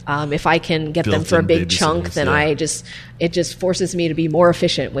 So if I can get them for a big chunk, then it just forces me to be more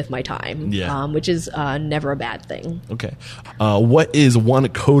efficient with my time, which is never a bad thing. Okay. What is one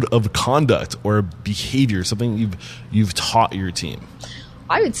code of conduct or behavior, something you've taught your team?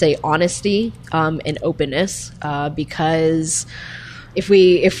 I would say honesty and openness, because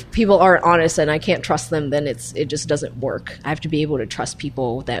if people aren't honest and I can't trust them, then it just doesn't work. I have to be able to trust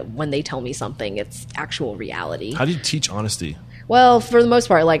people that when they tell me something, it's actual reality. How do you teach honesty? Well, for the most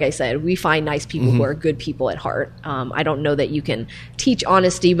part, like I said, we find nice people who are good people at heart. I don't know that you can teach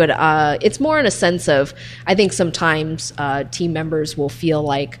honesty, but it's more in a sense of, I think sometimes team members will feel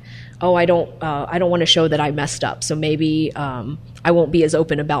like, oh, I don't want to show that I messed up, so maybe I won't be as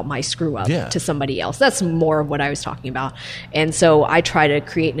open about my screw up to somebody else. That's more of what I was talking about. And so I try to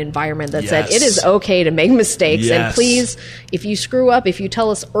create an environment that said it is okay to make mistakes. And please, if you screw up, if you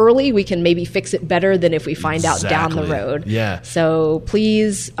tell us early, we can maybe fix it better than if we find out down the road. Yeah. So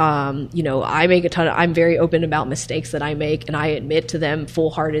please, I'm very open about mistakes that I make, and I admit to them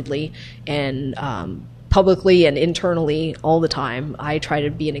full-heartedly and publicly and internally all the time. I try to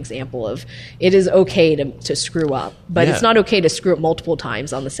be an example of it is okay to screw up, but it's not okay to screw up multiple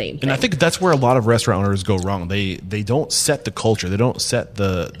times on the same thing. And I think that's where a lot of restaurant owners go wrong. They don't set the culture. They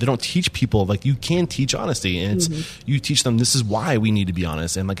don't teach people, like, you can teach honesty, and you teach them this is why we need to be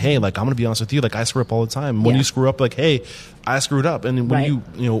honest. And like, hey, like, I'm going to be honest with you. Like, I screw up all the time. When you screw up, like, hey, I screwed up. And when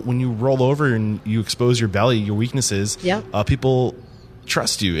when you roll over and you expose your belly, your weaknesses, people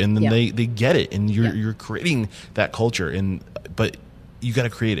trust you, and then they get it, and you're creating that culture. But you got to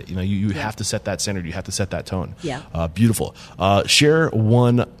create it. You have to set that standard. You have to set that tone. Beautiful. Share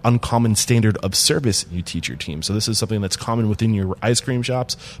one uncommon standard of service you teach your team. So this is something that's common within your ice cream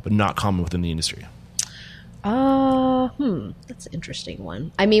shops, but not common within the industry. That's an interesting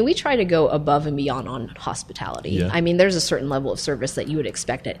one. I mean, we try to go above and beyond on hospitality. I mean, there's a certain level of service that you would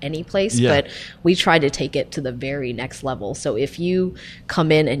expect at any place, but we try to take it to the very next level. So if you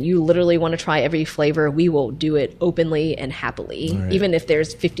come in and you literally want to try every flavor, we will do it openly and happily, even if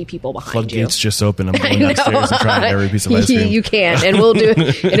there's 50 people behind you. Floodgates just open. I'm going downstairs and trying every piece of ice cream. You can, and we'll do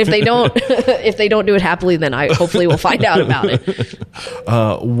it. And if they don't do it happily, then I hopefully will find out about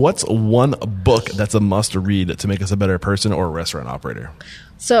it. What's one book that's a must read to make us a better person or a restaurant operator?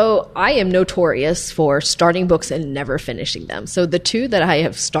 So I am notorious for starting books and never finishing them. So the two that I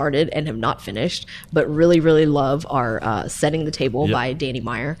have started and have not finished, but really, really love, are Setting the Table by Danny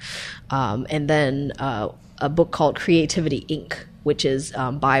Meyer, and then a book called Creativity, Inc., which is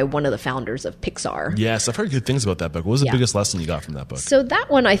by one of the founders of Pixar. Yes, I've heard good things about that book. What was the biggest lesson you got from that book? So that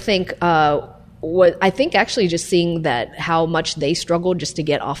one, I think, actually just seeing that how much they struggled just to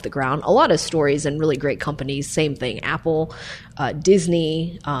get off the ground. A lot of stories and really great companies, same thing, Apple,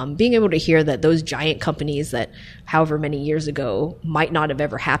 Disney, being able to hear that those giant companies that however many years ago might not have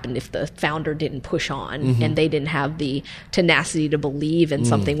ever happened if the founder didn't push on and they didn't have the tenacity to believe in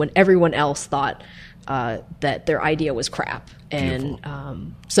something when everyone else thought that their idea was crap. And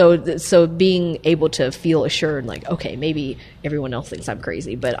so being able to feel assured, like, okay, maybe everyone else thinks I'm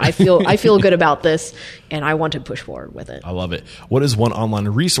crazy, but I feel good about this, and I want to push forward with it. I love it. What is one online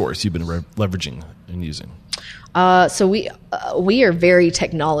resource you've been leveraging and using? So we are very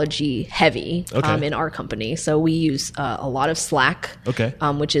technology heavy in our company. So we use a lot of Slack,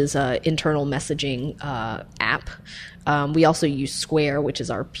 which is an internal messaging app. We also use Square, which is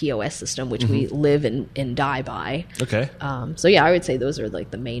our POS system, which we live and die by. Okay. So yeah, I would say those are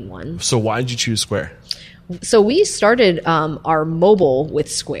like the main ones. So why did you choose Square? So we started our mobile with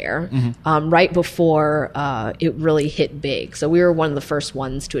Square right before it really hit big. So we were one of the first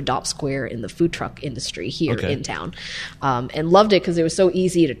ones to adopt Square in the food truck industry here in town, and loved it because it was so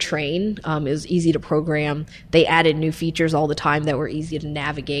easy to train. It was easy to program. They added new features all the time that were easy to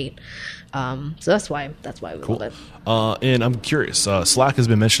navigate. So that's why we love it. And I'm curious, Slack has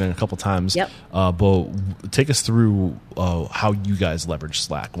been mentioned a couple times. Yep. But take us through how you guys leverage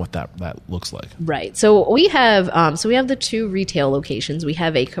Slack, what that looks like. Right. So we have the 2 retail locations. We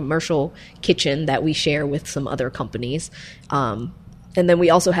have a commercial kitchen that we share with some other companies. And then we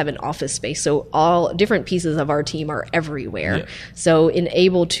also have an office space. So all different pieces of our team are everywhere. Yeah. So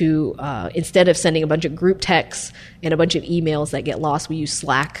able to, instead of sending a bunch of group texts and a bunch of emails that get lost, we use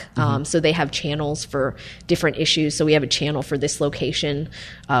Slack. So they have channels for different issues. So we have a channel for this location.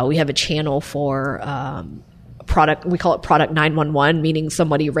 We have a channel for product, we call it product 911, meaning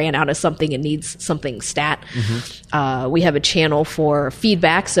somebody ran out of something and needs something stat. We have a channel for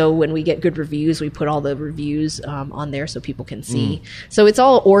feedback. So when we get good reviews, we put all the reviews on there so people can see. So it's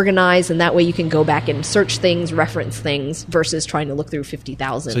all organized, and that way you can go back and search things, reference things, versus trying to look through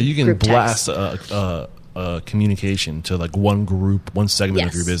 50,000. So you can blast communication to like one group, one segment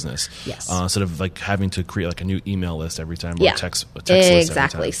of your business, instead of like having to create like a new email list every time or a text list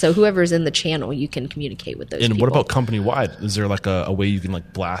exactly. every time. So whoever's in the channel, you can communicate with those and people. What about company wide? Is there like a way you can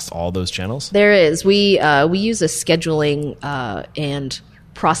like blast all those channels? There is. We use a scheduling and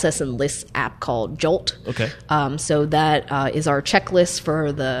process and list app called Jolt. Okay. So that is our checklist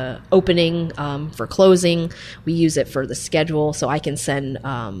for the opening, for closing. We use it for the schedule. So I can send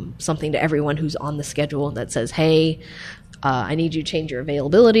something to everyone who's on the schedule that says, hey, I need you to change your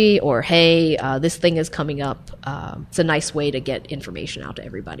availability, or hey, this thing is coming up. It's a nice way to get information out to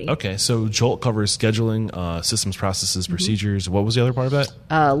everybody. Okay, so Jolt covers scheduling, systems, processes, procedures. What was the other part of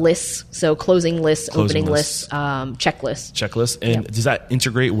that? Lists. So closing lists, opening lists, checklists. Checklist. And does that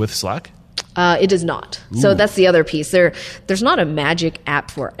integrate with Slack? It does not. Ooh. So that's the other piece. There's not a magic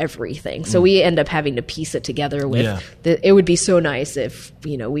app for everything. So we end up having to piece it together with it would be so nice if,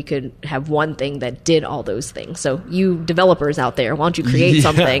 we could have one thing that did all those things. So you developers out there, why don't you create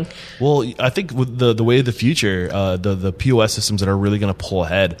something? Well, I think with the way of the future, the POS systems that are really going to pull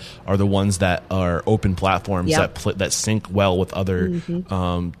ahead are the ones that are open platforms that sync well with other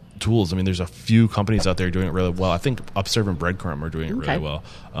tools. I mean, there's a few companies out there doing it really well. I think Upserve and Breadcrumb are doing it really well.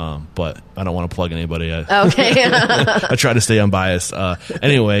 But I don't want to plug anybody. I try to stay unbiased.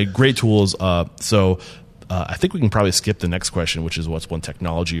 Anyway, great tools. So I think we can probably skip the next question, which is what's one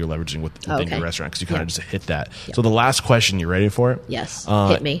technology you're leveraging within your restaurant, because you kind of just hit that. So the last question, you ready for it? Yes.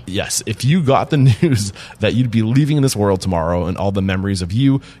 Hit me. Yes. If you got the news that you'd be leaving this world tomorrow and all the memories of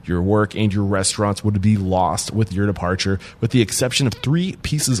you, your work, and your restaurants would be lost with your departure, with the exception of 3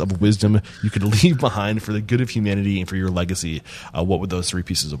 pieces of wisdom you could leave behind for the good of humanity and for your legacy, what would those 3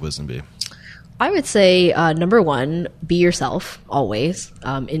 pieces of wisdom be? I would say, number 1, be yourself always,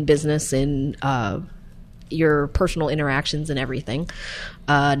 in business, in your personal interactions and everything.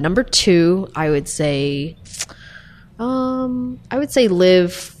 Number 2, I would say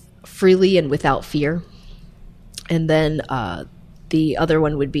live freely and without fear. And then the other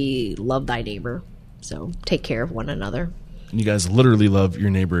one would be love thy neighbor. So take care of one another. And you guys literally love your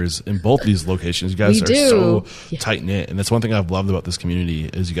neighbors in both these locations. You guys are so tight-knit. And that's one thing I've loved about this community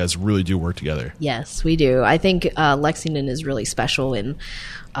is you guys really do work together. Yes, we do. I think Lexington is really special in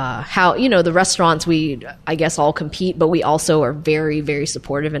how, the restaurants, we, I guess, all compete, but we also are very, very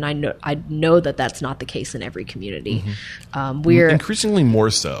supportive. And I know that that's not the case in every community. We're increasingly more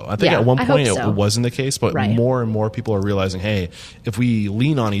so. I think at one point it wasn't the case, but more and more people are realizing, hey, if we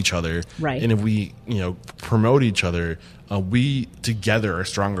lean on each other and if we, promote each other, we together are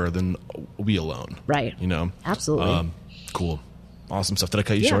stronger than we alone. Right. Absolutely. Cool. Awesome stuff. Did I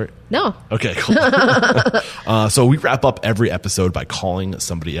cut you short? No. Okay, cool. So we wrap up every episode by calling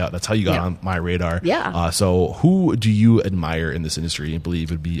somebody out. That's how you got on my radar. Yeah. So who do you admire in this industry and believe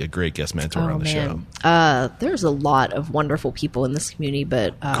would be a great guest mentor on the show? There's a lot of wonderful people in this community,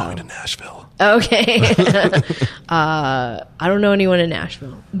 but Going to Nashville. Okay. I don't know anyone in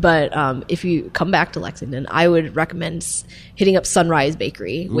Nashville, but if you come back to Lexington, I would recommend hitting up Sunrise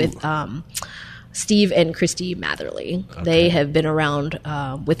Bakery with Steve and Christy Matherly. Okay. They have been around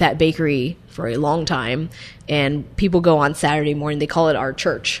with that bakery for a long time, and people go on Saturday morning. They call it our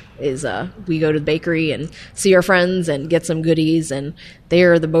church. We go to the bakery and see our friends and get some goodies, and they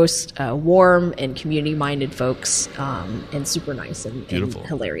are the most warm and community-minded folks, and super nice and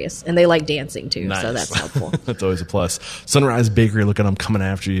hilarious. And they like dancing too, nice. So that's helpful. That's always a plus. Sunrise Bakery, look at them coming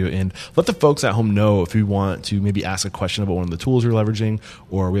after you. And let the folks at home know if you want to maybe ask a question about one of the tools you're leveraging,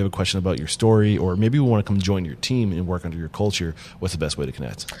 or we have a question about your story, or maybe we want to come join your team and work under your culture. What's the best way to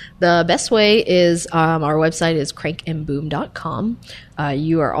connect? The best way is our website is crankandboom.com.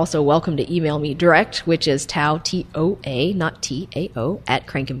 You are also welcome to email me direct, which is Tao, T-O-A, not T-A-O, at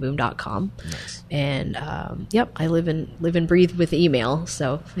crankandboom.com. Nice. And I live and breathe with email.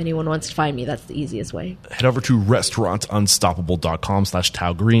 So if anyone wants to find me, that's the easiest way. Head over to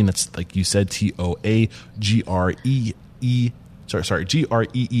restaurantunstoppable.com/Tao Green. That's, like you said, T-O-A-G-R-E-E. Sorry, Green,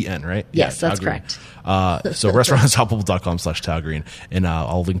 right? Yes, that's correct. So restaurantunstoppable.com/Tao Green. And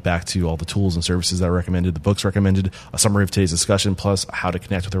I'll link back to all the tools and services that are recommended, the books recommended, a summary of today's discussion, plus how to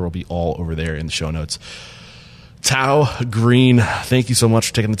connect with her will be all over there in the show notes. Tao Green, thank you so much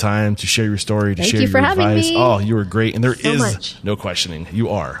for taking the time to share your story, to share your advice. Thank you for having me. Oh, you were great. And there is no questioning. You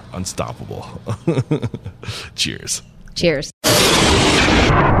are unstoppable. Cheers. Cheers.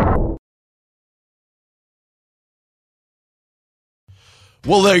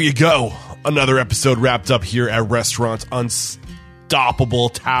 Well, there you go. Another episode wrapped up here at Restaurant Unstoppable.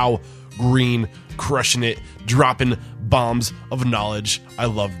 Tao Green, crushing it, dropping bombs of knowledge. I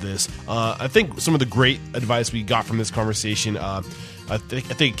love this. I think some of the great advice we got from this conversation, I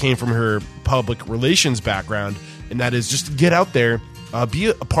think it came from her public relations background, and that is just get out there, be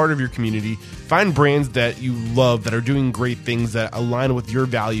a part of your community, find brands that you love that are doing great things that align with your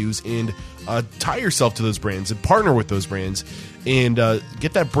values, and tie yourself to those brands and partner with those brands. And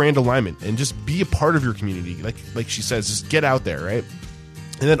get that brand alignment and just be a part of your community. Like she says, just get out there, right?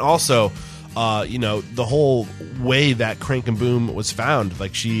 And then also, the whole way that Crank and Boom was found,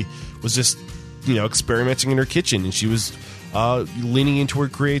 like she was just, experimenting in her kitchen, and she was leaning into her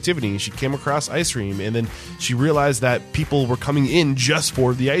creativity, and she came across ice cream, and then she realized that people were coming in just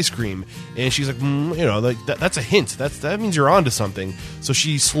for the ice cream, and she's like, that's a hint. That means you're onto something. So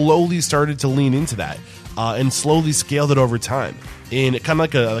she slowly started to lean into that. And slowly scaled it over time, and it kind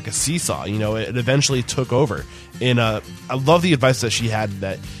of like a seesaw. It eventually took over. And I love the advice that she had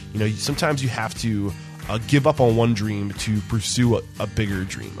that sometimes you have to give up on one dream to pursue a bigger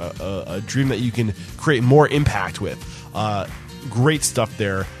dream, a dream that you can create more impact with. Great stuff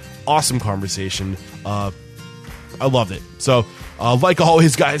there. Awesome conversation. I loved it. So, like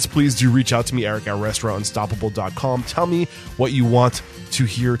always, guys, please do reach out to me, Eric at restaurantunstoppable.com. Tell me what you want to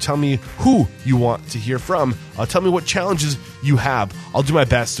hear. Tell me who you want to hear from. Tell me what challenges you have. I'll do my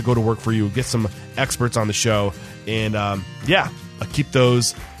best to go to work for you, get some experts on the show, and keep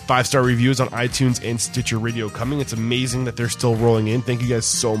those 5-star reviews on iTunes and Stitcher Radio coming. It's amazing that they're still rolling in. Thank you guys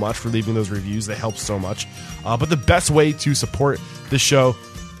so much for leaving those reviews. They help so much. But the best way to support this show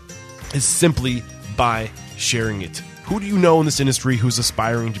is simply by sharing it. Who do you know in this industry who's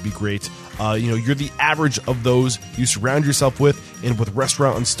aspiring to be great? You're the average of those you surround yourself with, and with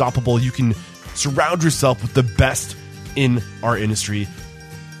Restaurant Unstoppable, you can surround yourself with the best in our industry.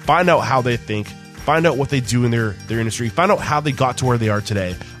 Find out how they think, find out what they do in their industry, find out how they got to where they are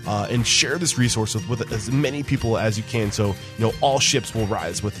today, and share this resource with as many people as you can, so all ships will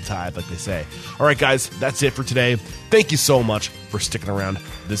rise with the tide, like they say. All right, guys, that's it for today. Thank you so much for sticking around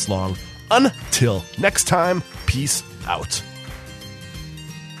this long. Until next time, peace out.